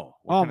 No.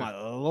 What Oh kind of-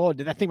 my lord,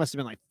 dude, that thing must have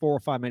been like 4 or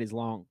 5 meters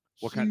long.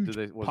 What kind? Huge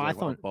Did they? Was it like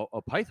python?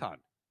 a python?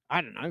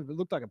 I don't know. It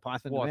looked like a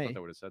python Well, to I me. thought they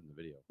would have said in the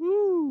video. Woo.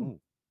 Ooh.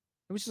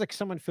 It was just like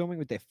someone filming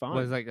with their phone.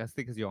 Was like as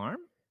thick as your arm.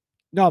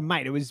 No,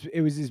 mate, it was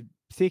as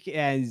thick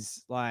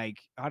as like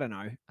I don't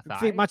know,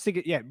 thigh? much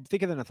thicker. Yeah,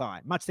 thicker than a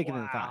thigh. Much thicker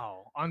than a thigh. Wow.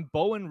 On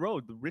Bowen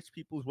Road, the rich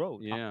people's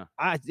road. Yeah.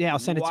 Yeah, I'll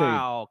send it to you.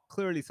 Wow.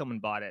 Clearly, someone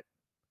bought it.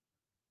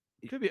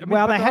 Could be. I mean,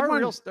 Well, but they there had are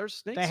one- There's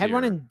snakes. They had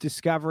one here. in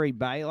Discovery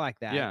Bay like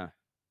that. Yeah.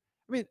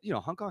 I mean,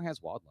 Hong Kong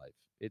has wildlife.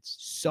 It's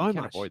So you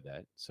can't much. avoid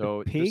that.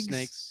 So there's pigs?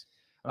 snakes.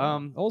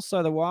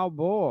 Also, the wild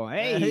boar.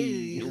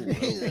 Hey.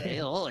 Hey,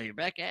 oh, you're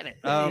back at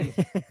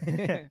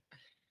it.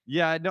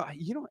 Yeah, no,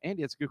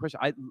 Andy, that's a good question.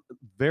 I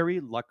very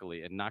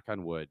luckily, and knock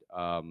on wood,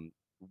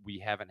 we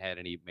haven't had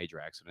any major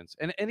accidents.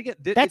 And again,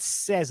 that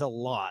says a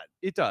lot.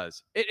 it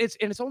does.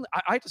 It's only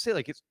I have to say,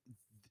 like, it's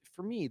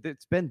for me.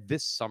 It's been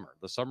this summer,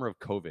 the summer of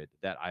COVID,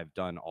 that I've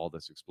done all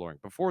this exploring.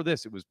 Before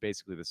this, it was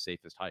basically the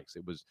safest hikes.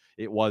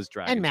 It was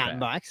Dragon's And mountain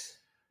Back. bikes.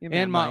 Yeah,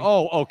 And mountain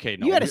my bike. okay,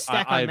 no, You had a we-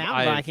 stack on I've- mountain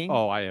I have- biking.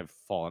 Oh, I have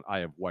fallen. I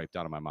have wiped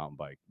out on my mountain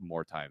bike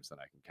more times than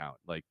I can count.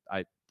 Like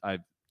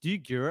Do you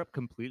gear up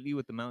completely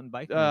with the mountain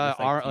bike? or just,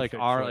 t-shirt,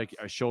 shorts?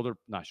 a shoulder,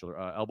 not shoulder,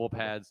 elbow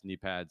pads, knee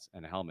pads,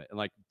 and a helmet. And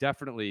like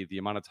definitely the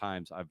amount of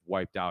times I've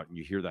wiped out and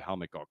you hear the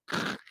helmet go,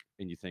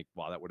 and you think,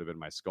 wow, that would have been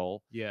my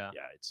skull. Yeah.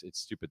 Yeah, it's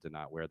stupid to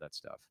not wear that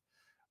stuff.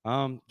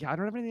 Yeah, I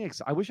don't have anything.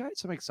 I wish I had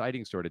some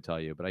exciting story to tell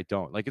you, but I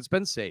don't. Like, it's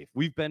been safe.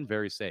 We've been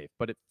very safe,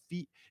 but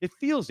it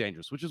feels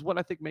dangerous, which is what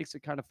I think makes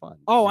it kind of fun.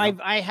 Oh, you know?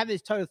 I have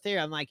this total theory.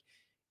 I'm like,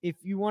 if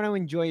you want to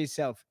enjoy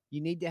yourself,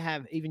 you need to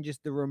have even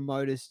just the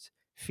remotest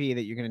fear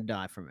that you're going to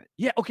die from it.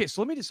 Yeah. Okay. So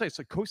let me just say,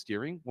 so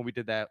co-steering when we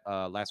did that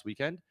last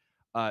weekend.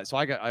 So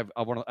I've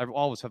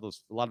always have a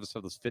lot of us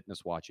have those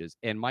fitness watches,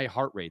 and my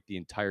heart rate the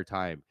entire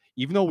time,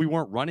 even though we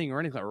weren't running or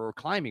anything or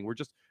climbing, we're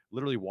just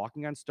literally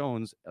walking on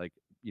stones, like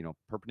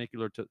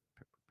perpendicular to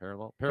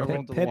parallel to the water.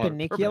 Perpendicular?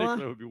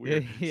 Perpendicular would be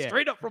weird. Yeah.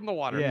 Straight up from the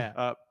water.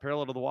 Yeah.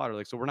 Parallel to the water.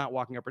 Like, so we're not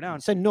walking up or down.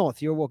 So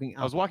north, you're walking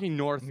I was up. walking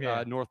north,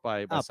 Yeah. north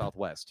by Up.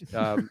 southwest.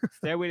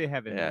 Stairway to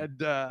heaven. man.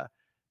 And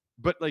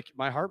but like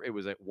my heart rate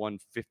was at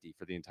 150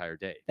 for the entire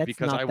day That's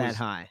because not I that was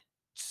high.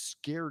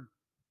 scared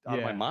out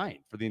of my Yeah. mind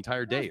for the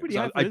entire That's day. pretty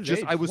So high I for his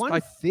just age. I was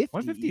 150.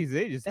 150 is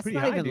age. It's That's pretty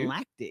not high, even dude.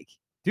 lactic.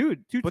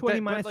 Dude, 220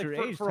 but minus like your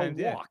age for a times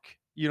yeah. walk.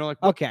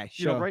 Like Okay,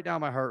 sure. right now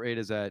my heart rate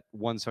is at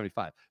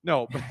 175.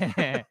 No,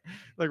 but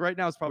like right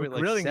now it's probably We're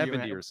like grilling you, 70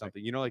 man. or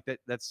something. Like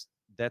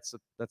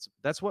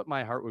that's what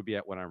my heart would be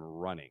at when I'm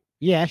running.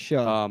 Yeah, sure.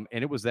 And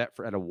it was that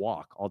at a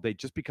walk all day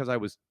just because I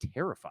was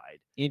terrified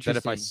that Interesting.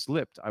 if I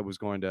slipped I was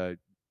going to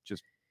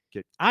just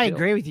get I killed.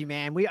 agree with you,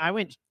 man. I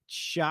went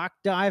shark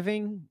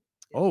diving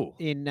Oh.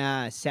 in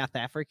South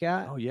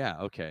Africa, Oh yeah,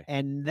 okay.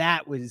 and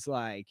that was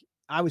like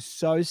I was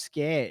so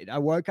scared. I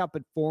woke up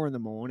at 4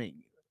 a.m.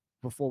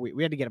 before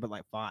we had to get up at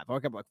like 5. I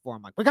woke up at like 4.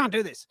 I'm like, we can't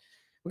do this.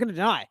 We're gonna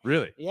die.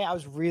 Really? Yeah, I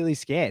was really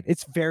scared.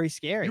 It's very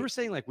scary. You were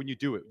saying like when you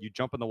do it, you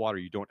jump in the water,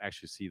 you don't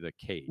actually see the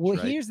cage. Well,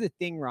 right? here's the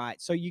thing,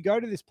 right? So you go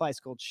to this place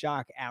called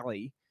Shark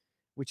Alley,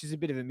 which is a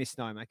bit of a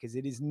misnomer because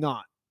it is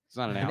not It's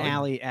not an an alley,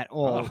 alley at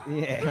all. Oh.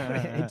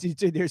 Yeah,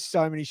 dude, there's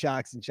so many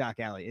sharks in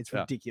Shark Alley. It's Yeah.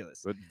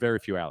 ridiculous. but very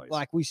few alleys.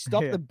 Like we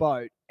stop Yeah. the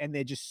boat and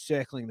they're just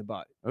circling the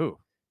boat, oh,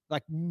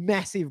 like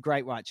massive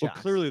great white well, sharks.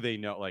 clearly they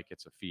know like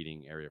it's a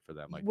feeding area for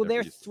them. Like well,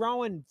 they're used to-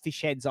 throwing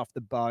fish heads off the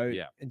boat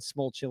Yeah. and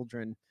small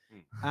children.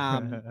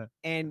 Mm.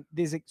 And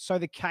so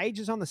the cage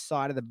is on the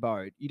side of the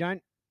boat.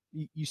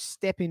 You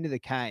step into the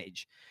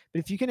cage, but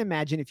if you can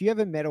imagine, if you have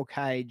a metal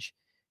cage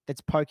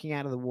that's poking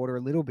out of the water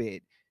a little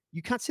bit,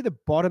 you can't see the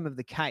bottom of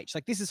the cage.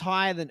 Like this is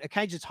higher than a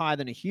cage that's higher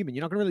than a human.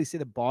 You're not gonna really see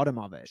the bottom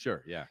of it.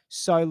 Sure, yeah.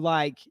 So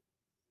like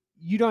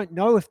you don't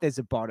know if there's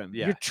a bottom.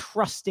 Yeah. You're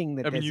trusting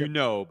that I mean, there's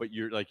a but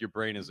you're like your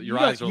brain is you your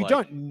don't- eyes are you like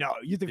don't know.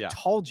 They've Yeah.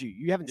 told you.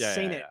 You haven't Yeah,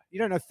 seen yeah, it. yeah. You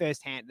don't know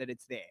firsthand that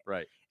it's there.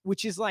 right.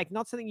 Which is like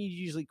not something you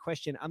usually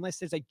question unless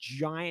there's a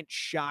giant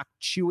shark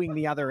chewing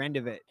the other end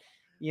of it,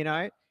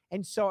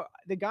 And so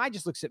the guy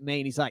just looks at me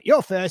and he's like,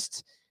 "You're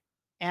first."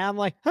 And I'm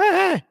like,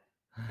 "Ah!"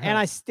 And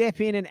I step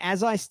in, and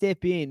as I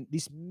step in,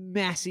 this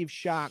massive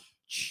shark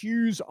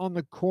chews on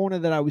the corner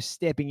that I was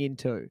stepping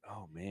into.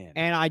 Oh man.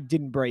 And I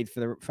didn't breathe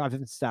I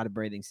haven't started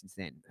breathing since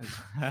then. It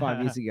was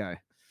 5 years ago.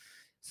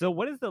 So,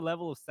 what is the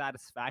level of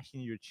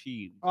satisfaction you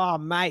achieve? Oh,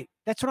 mate,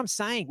 that's what I'm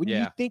saying. When you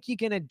Yeah. think you're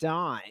gonna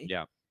die,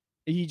 Yeah.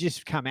 you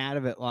just come out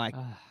of it like,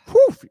 Ah,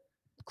 whew,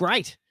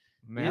 great.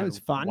 man, it's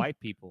fun. White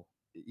people.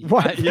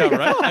 What? Yeah,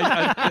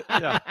 right.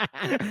 Yeah.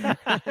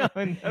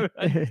 I never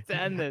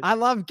understand this. I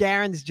love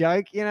Garen's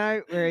joke,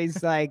 where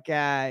he's like,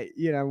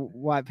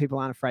 white people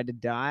aren't afraid to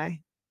die.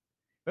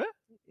 Huh?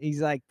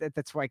 He's like,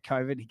 that's why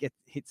COVID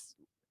hits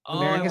Oh,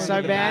 America I so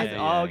wonder bad. that. Yeah,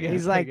 Oh, yeah, okay, yeah.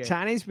 He's like, okay.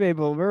 Chinese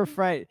people, we're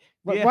afraid.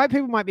 Yeah. White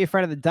people might be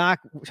afraid of the dark.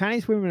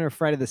 Chinese women are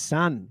afraid of the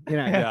sun.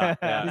 Yeah,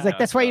 yeah, He's like,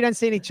 that's why you don't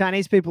see any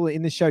Chinese people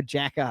in the show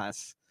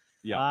Jackass.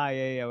 Yeah.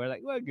 Yeah. We're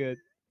like, we're good.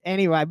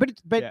 Anyway, but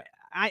Yeah.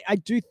 I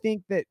do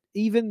think that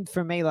even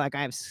for me, like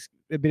I have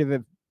a bit of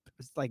a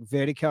like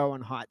vertigo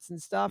on heights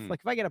and stuff. Mm.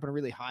 Like if I get up in a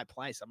really high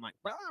place, I'm like,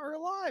 well, we're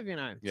alive,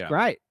 It's Yeah.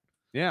 great.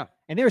 Yeah.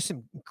 And there are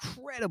some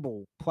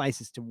incredible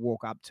places to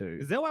walk up to.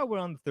 Is that why we're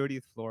on the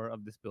 30th floor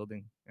of this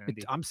building, But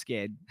Andy? I'm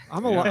scared.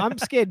 I'm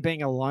scared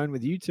being alone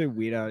with you two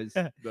weirdos.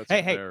 That's Hey,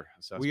 a hey, fair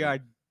assessment. We are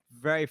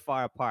very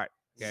far apart.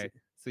 Okay,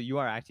 so you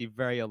are actually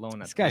very alone.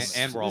 This At the guy's,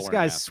 moment. and we're all this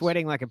wearing guy's masks.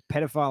 sweating like a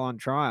pedophile on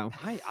trial.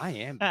 I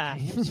am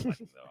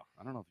sweating though.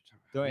 I don't know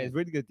if Don't worry, it's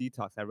really good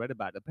detox. I read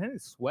about it. Apparently,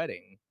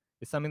 sweating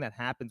is something that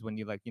happens when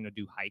you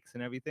do hikes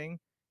and everything.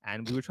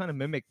 And we were trying to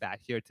mimic that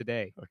here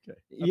today. Okay.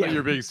 I thought you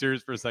were being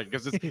serious for a second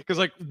because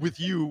like with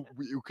you,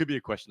 it could be a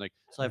question like,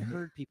 So I've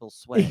heard people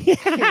sweat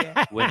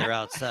when they're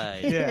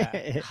outside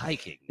Yeah.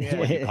 hiking. Is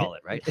what you call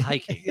it, right?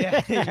 Hiking. Yeah.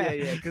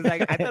 Because I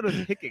thought it was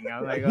hicking.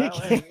 I was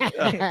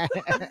like,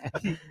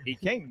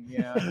 hiking.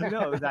 Who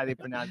knows how they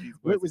pronounce these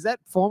Wait, words? was that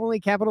formerly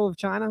capital of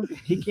China?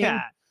 Peking?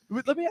 Yeah.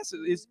 But let me ask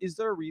you, is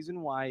there a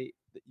reason why,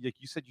 like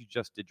you said, you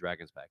just did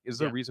Dragon's Back? Is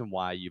there a Yeah. reason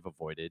why you've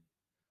avoided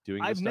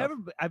doing this I've stuff?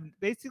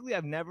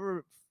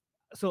 never.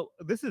 So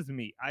this is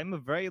me. I'm a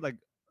very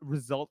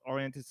result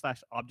oriented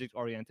 / object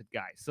oriented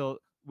guy. So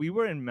we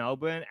were in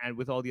Melbourne and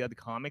with all the other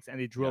comics, and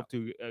they drove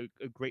to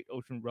a great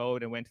ocean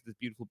road and went to this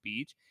beautiful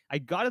beach. I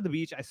got to the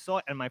beach, I saw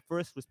it, and my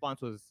first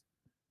response was,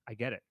 "I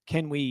get it."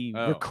 Can we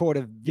Oh. record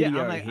a video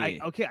Yeah, I'm like,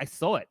 here? okay, I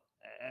saw it.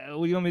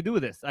 What do you want me to do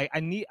with this? I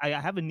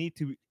have a need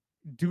to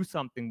do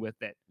something with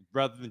it.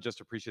 Rather than just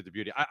appreciate the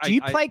beauty. Do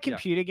you play yeah.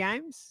 computer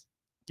games?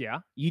 Yeah,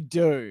 You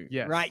do.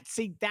 Yes. Right.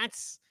 See,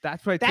 that's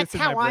that's what I that's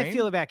twisted how my I brain.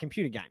 feel about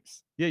computer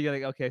games. Yeah, you're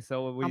like, okay,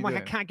 so what are I'm you like,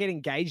 doing? I can't get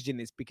engaged in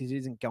this because it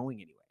isn't going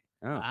anywhere.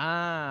 Oh.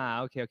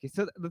 Ah, okay.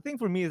 So the thing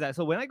for me is that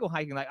when I go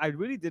hiking, I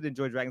really did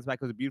enjoy Dragon's Back.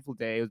 It was a beautiful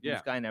day. It was blue Yeah.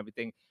 sky and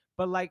everything.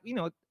 But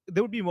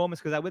there would be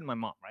moments because I went with my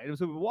mom, right?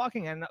 So we were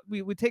walking and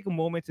we would take a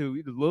moment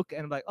to look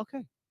and like,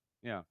 okay,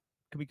 Yeah.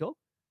 can we go?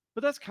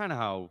 But that's kind of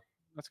how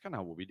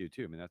what we do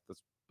too. I mean, that's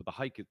but the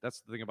hike.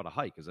 That's the thing about a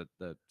hike is that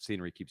the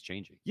scenery keeps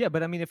changing. Yeah,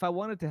 but I mean, if I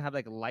wanted to have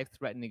like a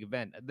life-threatening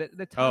event, the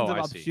tons Oh, of I see.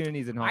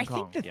 opportunities in Hong I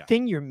Kong. think the yeah.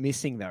 thing you're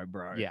missing though,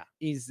 bro, Yeah.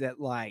 is that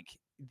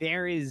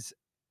there is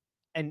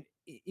an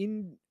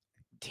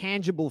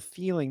intangible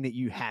feeling that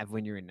you have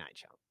when you're in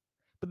nature.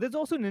 But there's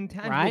also an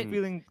intangible Right?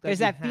 feeling. There's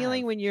you that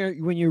feeling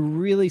have. when you're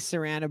really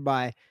surrounded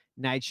by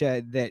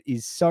nature that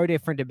is so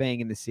different to being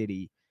in the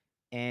city,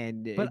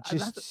 and it But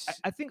just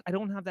I think I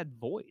don't have that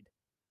void.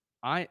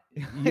 I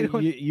you,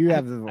 don't- you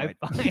have the I void.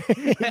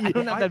 I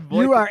don't have that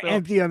void. You to are fill.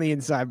 empty on the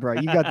inside, bro.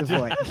 You got the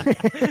void.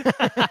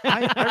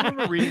 I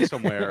remember reading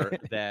somewhere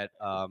that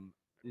I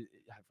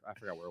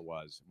forgot where it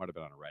was. It might have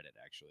been on Reddit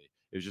actually.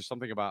 It was just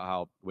something about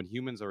how when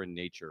humans are in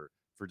nature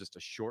for just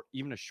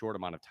even a short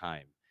amount of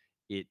time,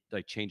 it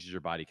like changes your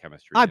body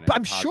chemistry. in a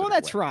I'm sure positive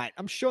that's way. right.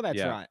 I'm sure that's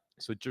Yeah. right.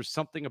 So there's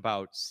something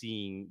about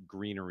seeing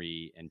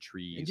greenery and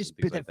trees And just and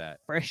things bit like of that.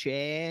 fresh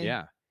air.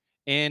 Yeah.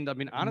 And I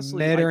mean, honestly,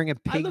 murdering a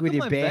I pig look with at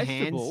your my bare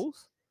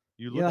vegetables.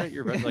 you You're look at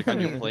your like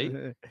on your plate.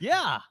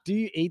 Yeah. Do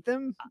you eat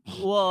them?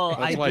 Well,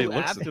 That's I why it do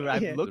looks after like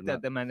I've Yeah. looked They're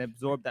at them and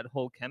absorbed that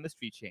whole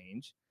chemistry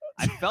change.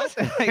 I felt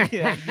like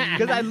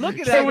because I look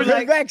at it So and was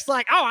like, Vivek's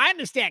like, oh, I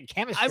understand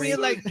chemistry. I mean,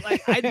 like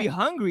I'd be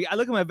hungry. I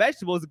look at my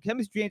vegetables, the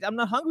chemistry change. I'm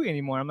not hungry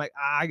anymore. I'm like,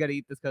 I gotta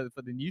eat this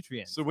for the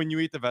nutrients. So when you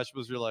eat the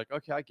vegetables, you're like,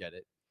 okay, I get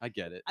it. I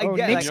get it. I Oh,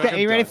 get Nick's like, got- are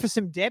you ready done. for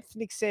some depth?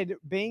 Nick said,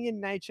 being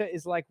in nature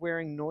is like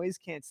wearing noise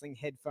canceling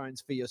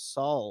headphones for your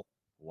soul.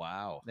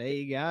 Wow. There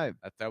you go.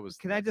 That was.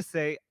 Can I just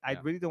say, I yeah.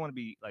 really don't want to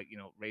be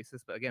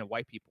racist, but again,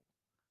 white people.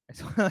 I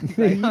just wanna,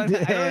 like, I don't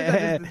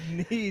have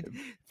this need.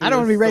 I don't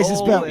want to be racist,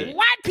 soul but and-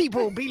 white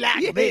people be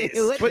like Yeah,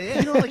 this. But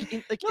you know, like,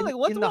 No,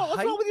 what's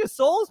wrong with your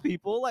souls,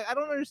 people? Like, I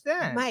don't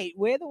understand. Mate,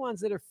 we're the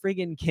ones that are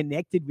friggin'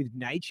 connected with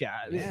nature.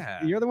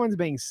 Yeah. You're the ones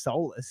being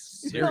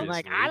soulless. You're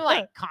like, I Seriously.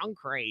 like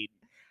concrete.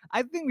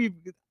 I think we've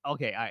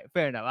okay. All right,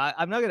 fair enough.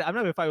 I'm not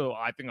gonna fight. Well,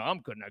 I think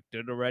I'm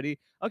connected already.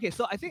 Okay,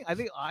 so I think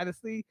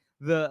honestly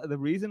the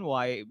reason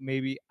why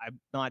maybe I'm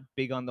not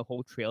big on the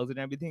whole trails and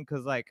everything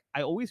because like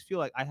I always feel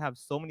like I have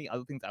so many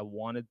other things I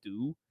want to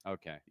do.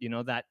 Okay.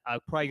 That are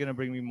probably gonna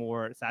bring me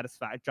more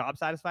job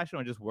satisfaction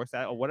or just work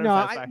or whatever. No,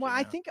 satisfaction,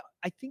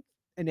 I think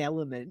an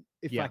element,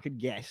 if I Yeah. could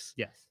guess,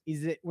 yes.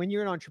 is that when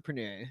you're an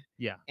entrepreneur,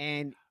 Yeah.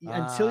 and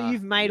until Ah,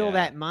 you've made all yeah.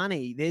 that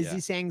money, there's Yeah.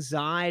 this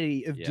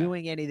anxiety of Yeah.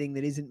 doing anything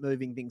that isn't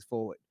moving things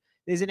forward.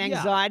 There's an Yeah.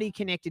 anxiety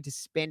connected to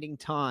spending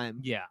time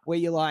Yeah. where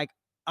you're like,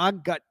 I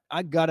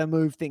gotta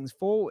move things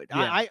forward.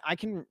 Yeah. I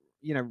can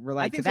I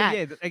relate to think so, that.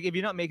 yeah. Like if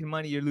you're not making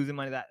money, you're losing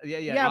money. That Yeah,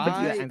 you but, do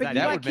I- you, that but anxiety. you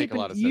That like would make a keeping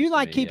lot of you sense to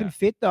like me, keeping yeah.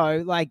 fit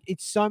though. Like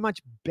it's so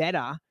much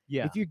better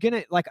yeah. if you're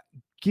gonna like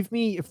give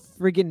me a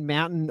friggin'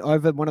 mountain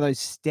over one of those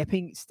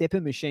stepper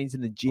machines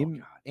in the gym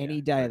God, yeah.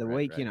 any day of the Right,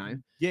 week. right. You know.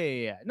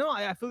 Yeah. No,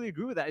 I fully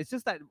agree with that. It's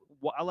just that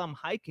while I'm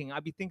hiking,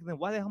 I'd be thinking, then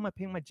why the hell am I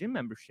paying my gym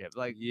membership?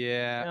 Like,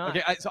 yeah. you know,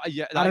 Okay.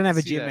 Yeah. I don't can have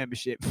a see gym that.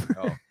 membership.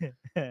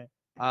 Oh.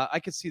 I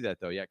could see that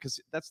though, yeah, because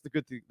that's the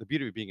good thing. The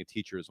beauty of being a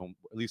teacher is,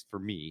 at least for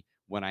me,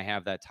 when I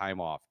have that time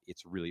off,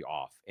 it's really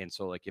off. And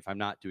so, like, if I'm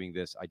not doing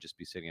this, I just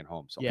be sitting at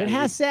home. So, Yeah. But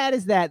how sad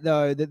is that,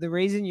 though? That the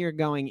reason you're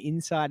going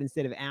inside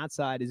instead of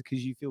outside is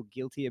because you feel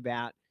guilty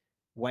about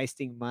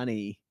wasting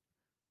money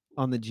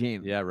on the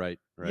gym. yeah, right.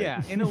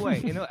 Yeah, in a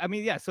way, I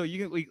mean, yeah. So we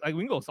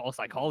can go all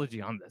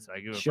psychology on this.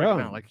 Like, break it Sure.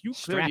 down. Like, you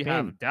clearly Strap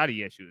have in.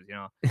 daddy issues,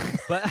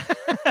 But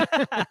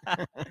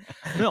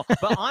no,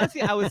 but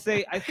honestly, I would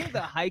say I think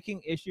the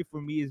hiking issue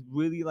for me is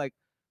really like,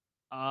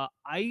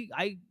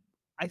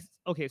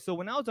 okay. So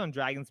when I was on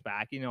Dragon's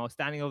Back,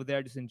 standing over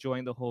there, just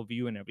enjoying the whole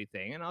view and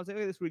everything, and I was like,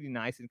 it's really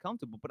nice and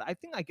comfortable. But I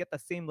think I get the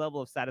same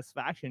level of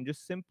satisfaction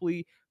just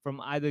simply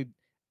from either.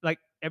 Like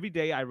every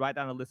day I write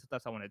down a list of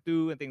stuff I want to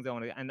do and things I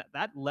want to, and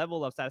that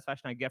level of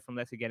satisfaction I get from,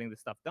 let's say, getting this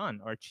stuff done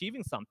or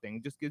achieving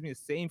something just gives me the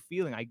same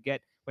feeling I get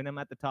when I'm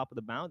at the top of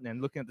the mountain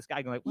and looking at the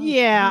sky going like, wow,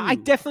 Yeah, I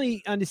phew.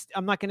 definitely understand.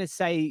 I'm not going to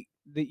say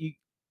that you.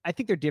 I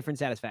think they're different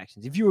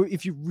satisfactions. If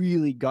you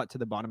really got to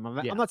the bottom of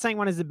it, Yeah. I'm not saying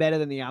one is better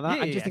than the other.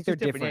 I just think they're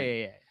it's different.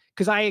 Yeah.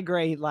 Because I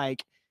agree.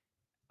 Like,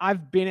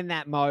 I've been in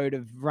that mode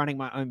of running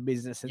my own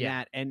business and Yeah.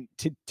 that, and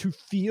to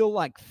feel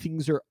like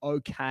things are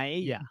okay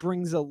Yeah.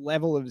 brings a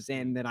level of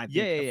zen that I think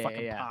a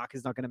fucking yeah. park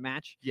is not going to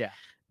match. Yeah.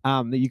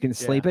 That you can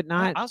sleep at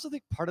night. I also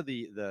think part of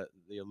the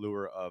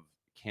allure of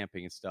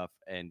camping and stuff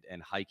and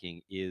hiking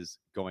is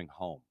going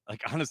home.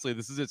 Like, honestly,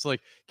 it's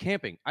like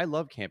camping. I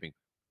love camping.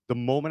 The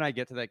moment I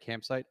get to that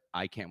campsite,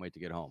 I can't wait to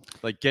get home.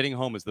 Like, getting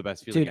home is the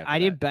best feeling. Dude, after I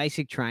did that.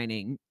 basic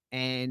training,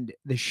 and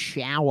the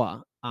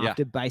shower Yeah.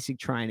 after basic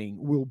training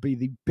will be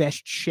the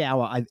best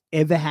shower I've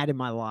ever had in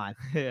my life.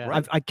 Yeah.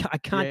 Right. I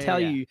can't Yeah, tell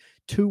yeah. you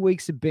 3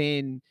 weeks of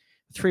being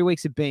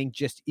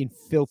just in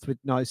filth with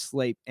no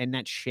sleep, and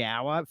that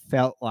shower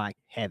felt like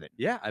heaven.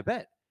 Yeah, I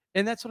bet.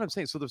 And that's what I'm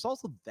saying. So there's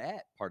also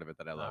that part of it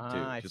that I love too.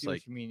 I Just see what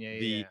like you mean.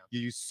 Yeah.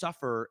 you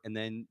suffer, and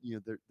then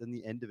then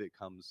the end of it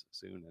comes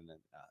soon, and then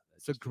that So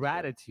just feels good.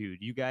 gratitude.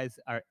 You guys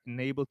are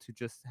unable to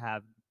just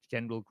have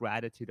general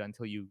gratitude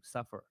until you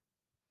suffer.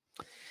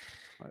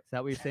 What? Is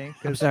that what you're saying?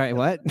 I'm sorry,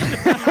 what?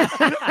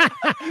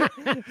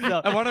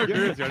 So I want to agree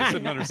you're- with you. I just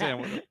didn't understand.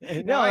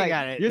 What, No, I like,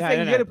 got it. You're No, saying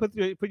no, you no. got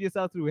to put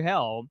yourself through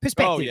hell.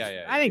 Perspective.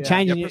 yeah. I think Yeah.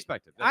 changing yeah, it.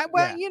 perspective. I, That's it.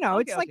 well, Yeah. it's Okay, like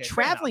okay, fair enough.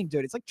 traveling,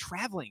 dude. It's like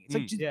traveling. It's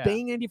like just Yeah.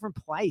 being in a different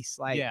place.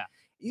 Like, Yeah.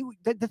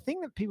 the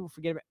thing that people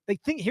forget about, the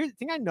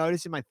thing I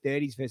noticed in my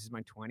 30s versus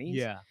my 20s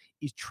Yeah.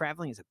 is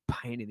traveling is a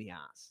pain in the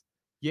ass.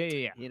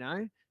 Yeah. You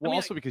know, Well, mean,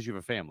 also because you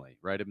have a family,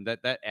 right? I mean, that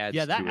adds.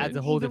 Yeah, that to adds it.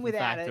 a whole even different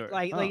without factor. it,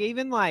 like Huh.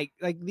 even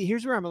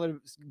here's where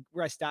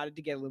where I started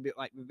to get a little bit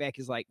like Vivek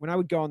is like when I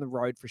would go on the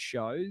road for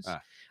shows.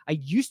 Ah. I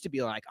used to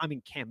be like, I'm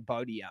in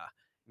Cambodia.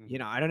 Mhm.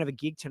 I don't have a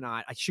gig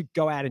tonight. I should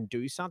go out and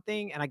do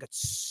something. And I got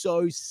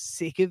so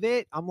sick of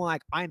it. I'm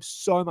like, I am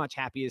so much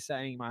happier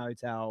staying in my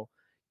hotel,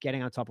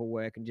 getting on top of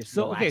work, and just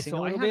So okay, relaxing so a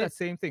I little had bit. that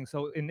same thing.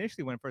 So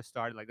initially, when I first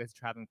started, like this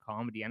traveling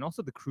comedy, and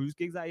also the cruise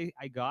gigs I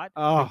got,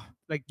 Oh,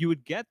 like you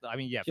would get. I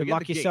mean, yeah, you forget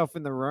lock the gig. yourself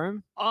in the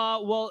room.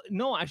 Well,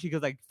 no, actually,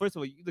 because like first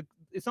of all,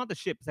 it's not the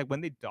ship. It's like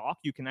when they dock,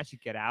 you can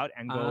actually get out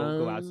and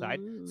go outside.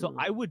 So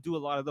I would do a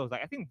lot of those.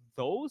 Like I think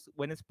those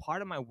when it's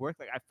part of my work,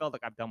 like I felt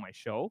like I've done my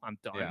show, I'm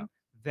done. Yeah.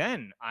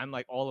 Then I'm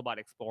like all about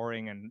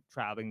exploring and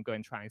traveling,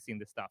 going, trying, seeing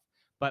this stuff.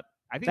 But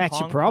I think That's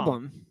your Hong Kong-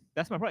 problem.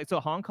 That's my problem. So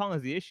Hong Kong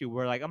is the issue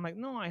where like I'm like,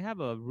 no, I have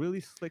a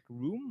really slick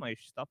room. My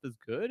stuff is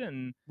good,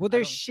 and Well, I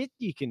there's don't- shit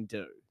you can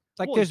do. It's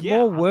like Well, there's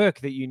more yeah. work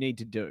that you need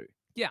to do.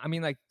 yeah, I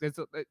mean, like it's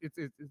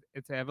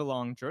a ever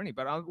long journey.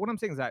 But what I'm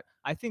saying is that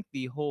I think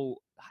the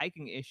whole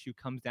hiking issue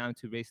comes down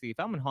to basically if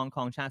I'm in Hong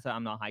Kong, chances are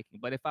I'm not hiking.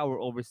 But if I were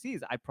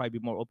overseas, I'd probably be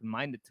more open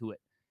minded to it.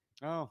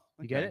 Oh,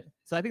 You get okay. it?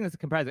 So I think that's a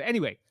comparison.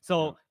 Anyway,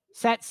 so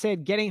Sat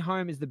said, getting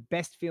home is the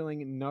best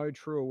feeling, and no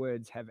truer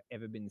words have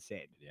ever been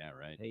said. Yeah,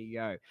 right. There you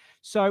go.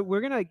 So we're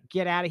going to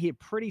get out of here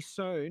pretty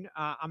soon.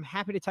 I'm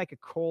happy to take a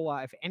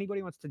caller. If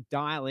anybody wants to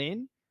dial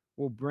in,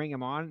 we'll bring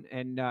them on,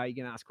 and you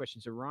can ask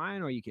questions of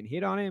Ryan, or you can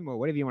hit on him, or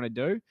whatever you want to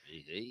do.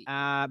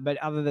 But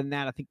other than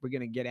that, I think we're going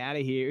to get out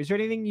of here. Is there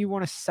anything you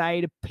want to say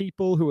to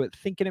people who are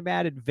thinking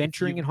about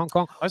adventuring in Hong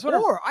Kong? I just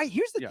wanna-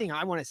 Here's the Yeah. thing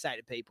I want to say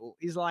to people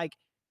is like,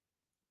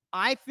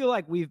 I feel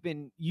like you've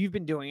been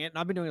doing it, and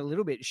I've been doing it a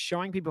little bit,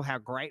 showing people how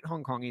great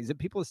Hong Kong is. That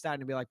people are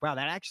starting to be like, wow,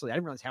 I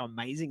didn't realize how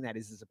amazing that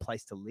is as a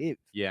place to live.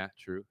 Yeah,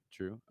 true.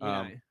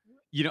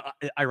 You know,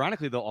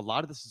 Ironically though, a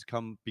lot of this has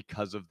come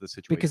because of the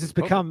situation. because it's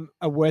with COVID. become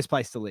a worse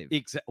place to live.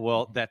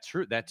 Well, that's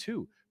true. That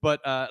too. But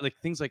like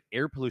things like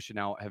air pollution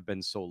now have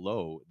been so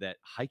low that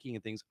hiking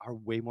and things are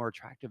way more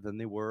attractive than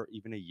they were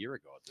even a year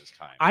ago at this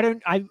time.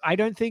 I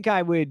don't think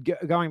I would,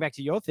 going back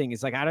to your thing,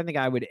 is like, I don't think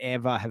I would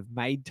ever have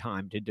made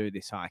time to do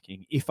this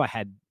hiking if I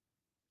had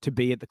to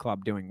be at the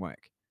club doing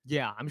work.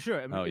 Yeah, I'm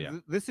sure. I mean, Oh, yeah.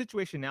 This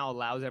situation now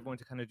allows everyone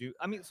to kind of do.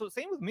 I mean, so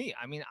same with me.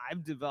 I mean,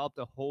 I've developed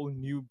a whole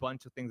new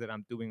bunch of things that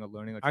I'm doing or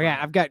learning. Or Okay, trying.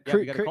 I've got Yeah,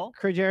 we got a call?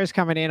 Krujera's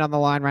coming in on the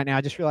line right now.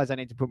 I just realized I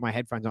need to put my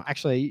headphones on.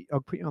 Actually, I'll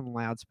put you on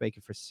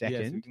loudspeaker for a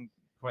second. Yes, we can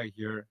probably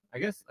hear. I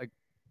guess like.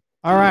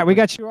 All right, we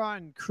got you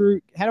on.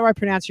 How do I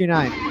pronounce your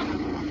name?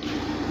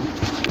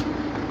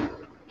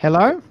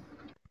 Hello?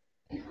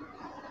 I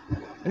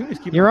think we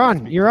just keep You're on on.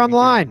 speaking You're so we on can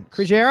hear. line.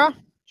 Krujera? Would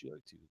you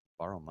like to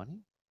borrow money?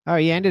 Oh,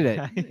 he ended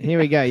it. Here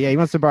we go. Yeah, he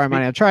wants to borrow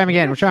money. I'll try him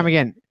again. We'll try him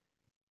again.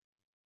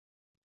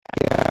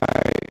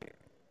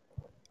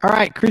 All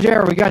right,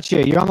 Krujera, we got you.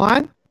 You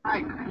online?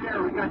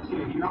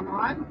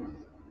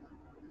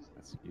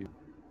 That's you.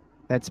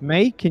 That's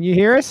me. Can you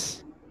hear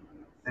us?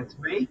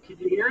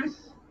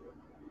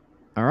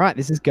 All right,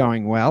 this is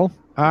going well.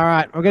 All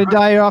right, we're going to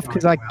dial you off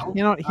because I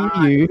cannot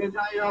hear you.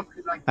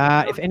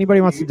 If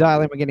anybody wants to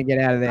dial in, we're going to get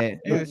out of there.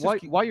 Yeah, let's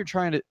just While you're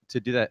trying to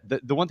do that,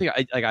 the one thing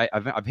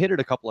I've hit it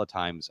a couple of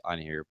times on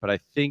here, but I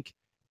think,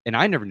 and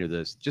I never knew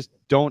this, just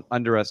don't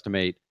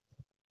underestimate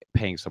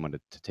paying someone to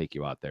take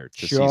you out there to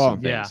see Sure. some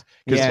things. Yeah.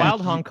 'Cause Yeah.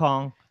 Wild Hong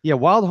Kong. Yeah,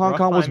 Wild Hong Rock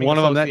Kong was Climbing one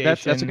of them. That's a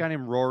Association. guy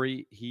named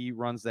Rory. He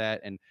runs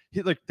that, and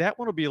he like that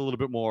one will be a little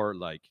bit more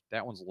like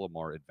that one's a little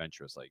more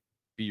adventurous. Like,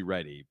 be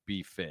ready,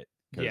 be fit,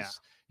 because Yeah.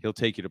 he'll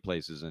take you to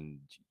places, and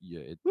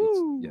yeah,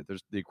 Woo.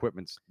 there's the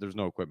equipment's there's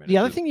no equipment. The It's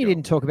other just thing you go.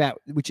 didn't talk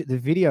about, which the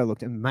video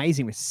looked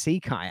amazing, was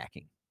sea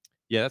kayaking.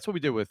 Yeah, that's what we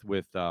did with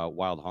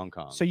Wild Hong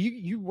Kong. So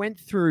he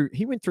went through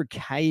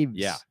caves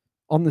Yeah.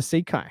 on the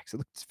sea kayaks. It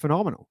looked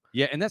phenomenal.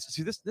 Yeah, and that's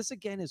this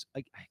again is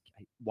like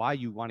why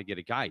you want to get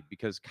a guide,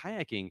 because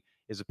kayaking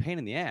is a pain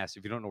in the ass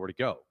if you don't know where to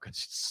go because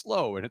it's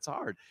slow and it's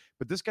hard.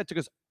 But this guy took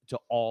us to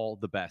all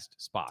the best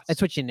spots.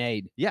 That's what you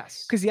need.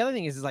 yes, Because the other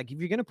thing is like if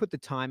you're going to put the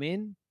time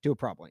in, do it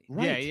properly. Yeah,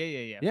 Right.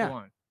 yeah. Yeah. Full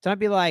on. Don't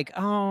be like,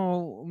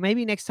 oh,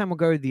 maybe next time we'll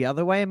go the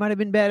other way. It might have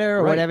been better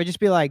or Right. whatever. Just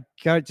be like,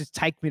 go, just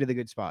take me to the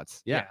good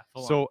spots. Yeah. Yeah,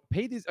 full on. So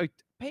pay these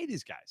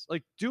guys.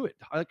 Like, do it.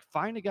 Like,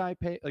 find a guy.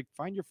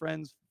 Find your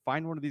friends.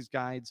 Find one of these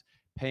guides.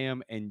 Pay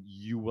them, and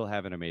you will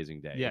have an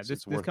amazing day. Yeah, It's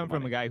this worth the comes from a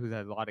money. guy who's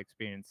had a lot of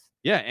experience.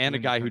 Yeah, and a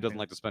doing guy who different doesn't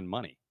like to things. spend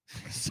money.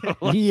 So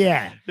like,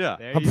 Yeah. yeah.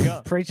 There you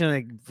go. Preaching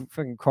like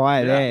fucking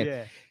quiet Yeah. there.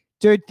 Yeah.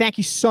 Dude, thank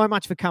you so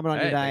much for coming on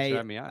Hey, thanks for today.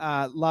 having me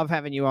on. Love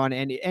having you on.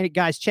 And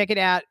guys, check it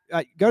out.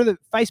 Go to the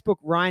Facebook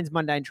Ryan's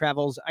Mundane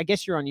Travels. I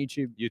guess you're on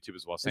YouTube. YouTube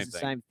as well. Same It's the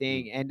thing. same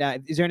thing.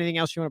 And is there anything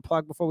else you want to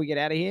plug before we get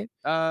out of here?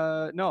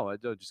 No,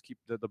 just keep.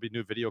 There'll be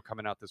new video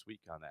coming out this week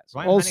on that. So.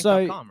 Ryan Also,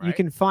 Heinrich.com, you right?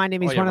 can find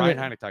him. He's Oh, yeah, one of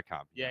the.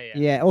 RyanHeinrich.com. Yeah, yeah.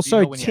 Yeah. So you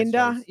Also, know when he has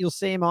Tinder. shows. You'll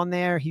see him on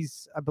there.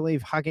 He's, I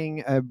believe,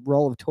 hugging a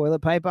roll of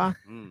toilet paper.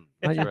 Mm,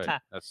 Imagine-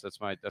 that's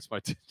right. That's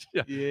my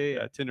yeah,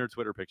 Yeah. Tinder,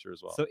 Twitter picture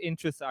as well. So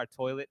interests are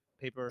toilet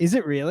paper. Is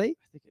it really?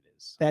 I think it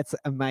is. That's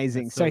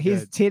amazing. That's so so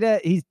his good.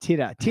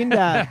 Tinder,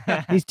 Tinder,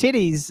 his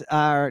titties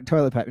are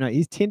toilet paper. No,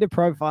 his Tinder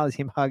profile is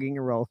him hugging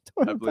a roll of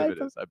I toilet believe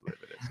paper. it is. I believe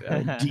it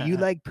is. Yeah. Do you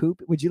like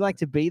poop? Would you like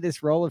to be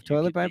this roll of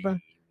toilet paper?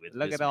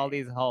 Look at all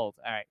these holes.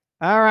 All right.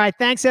 All right.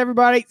 Thanks,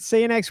 everybody.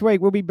 See you next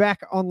week. We'll be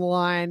back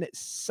online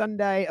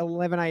Sunday,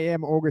 11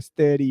 a.m., August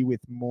 30,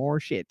 with more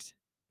shit.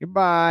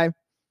 Goodbye.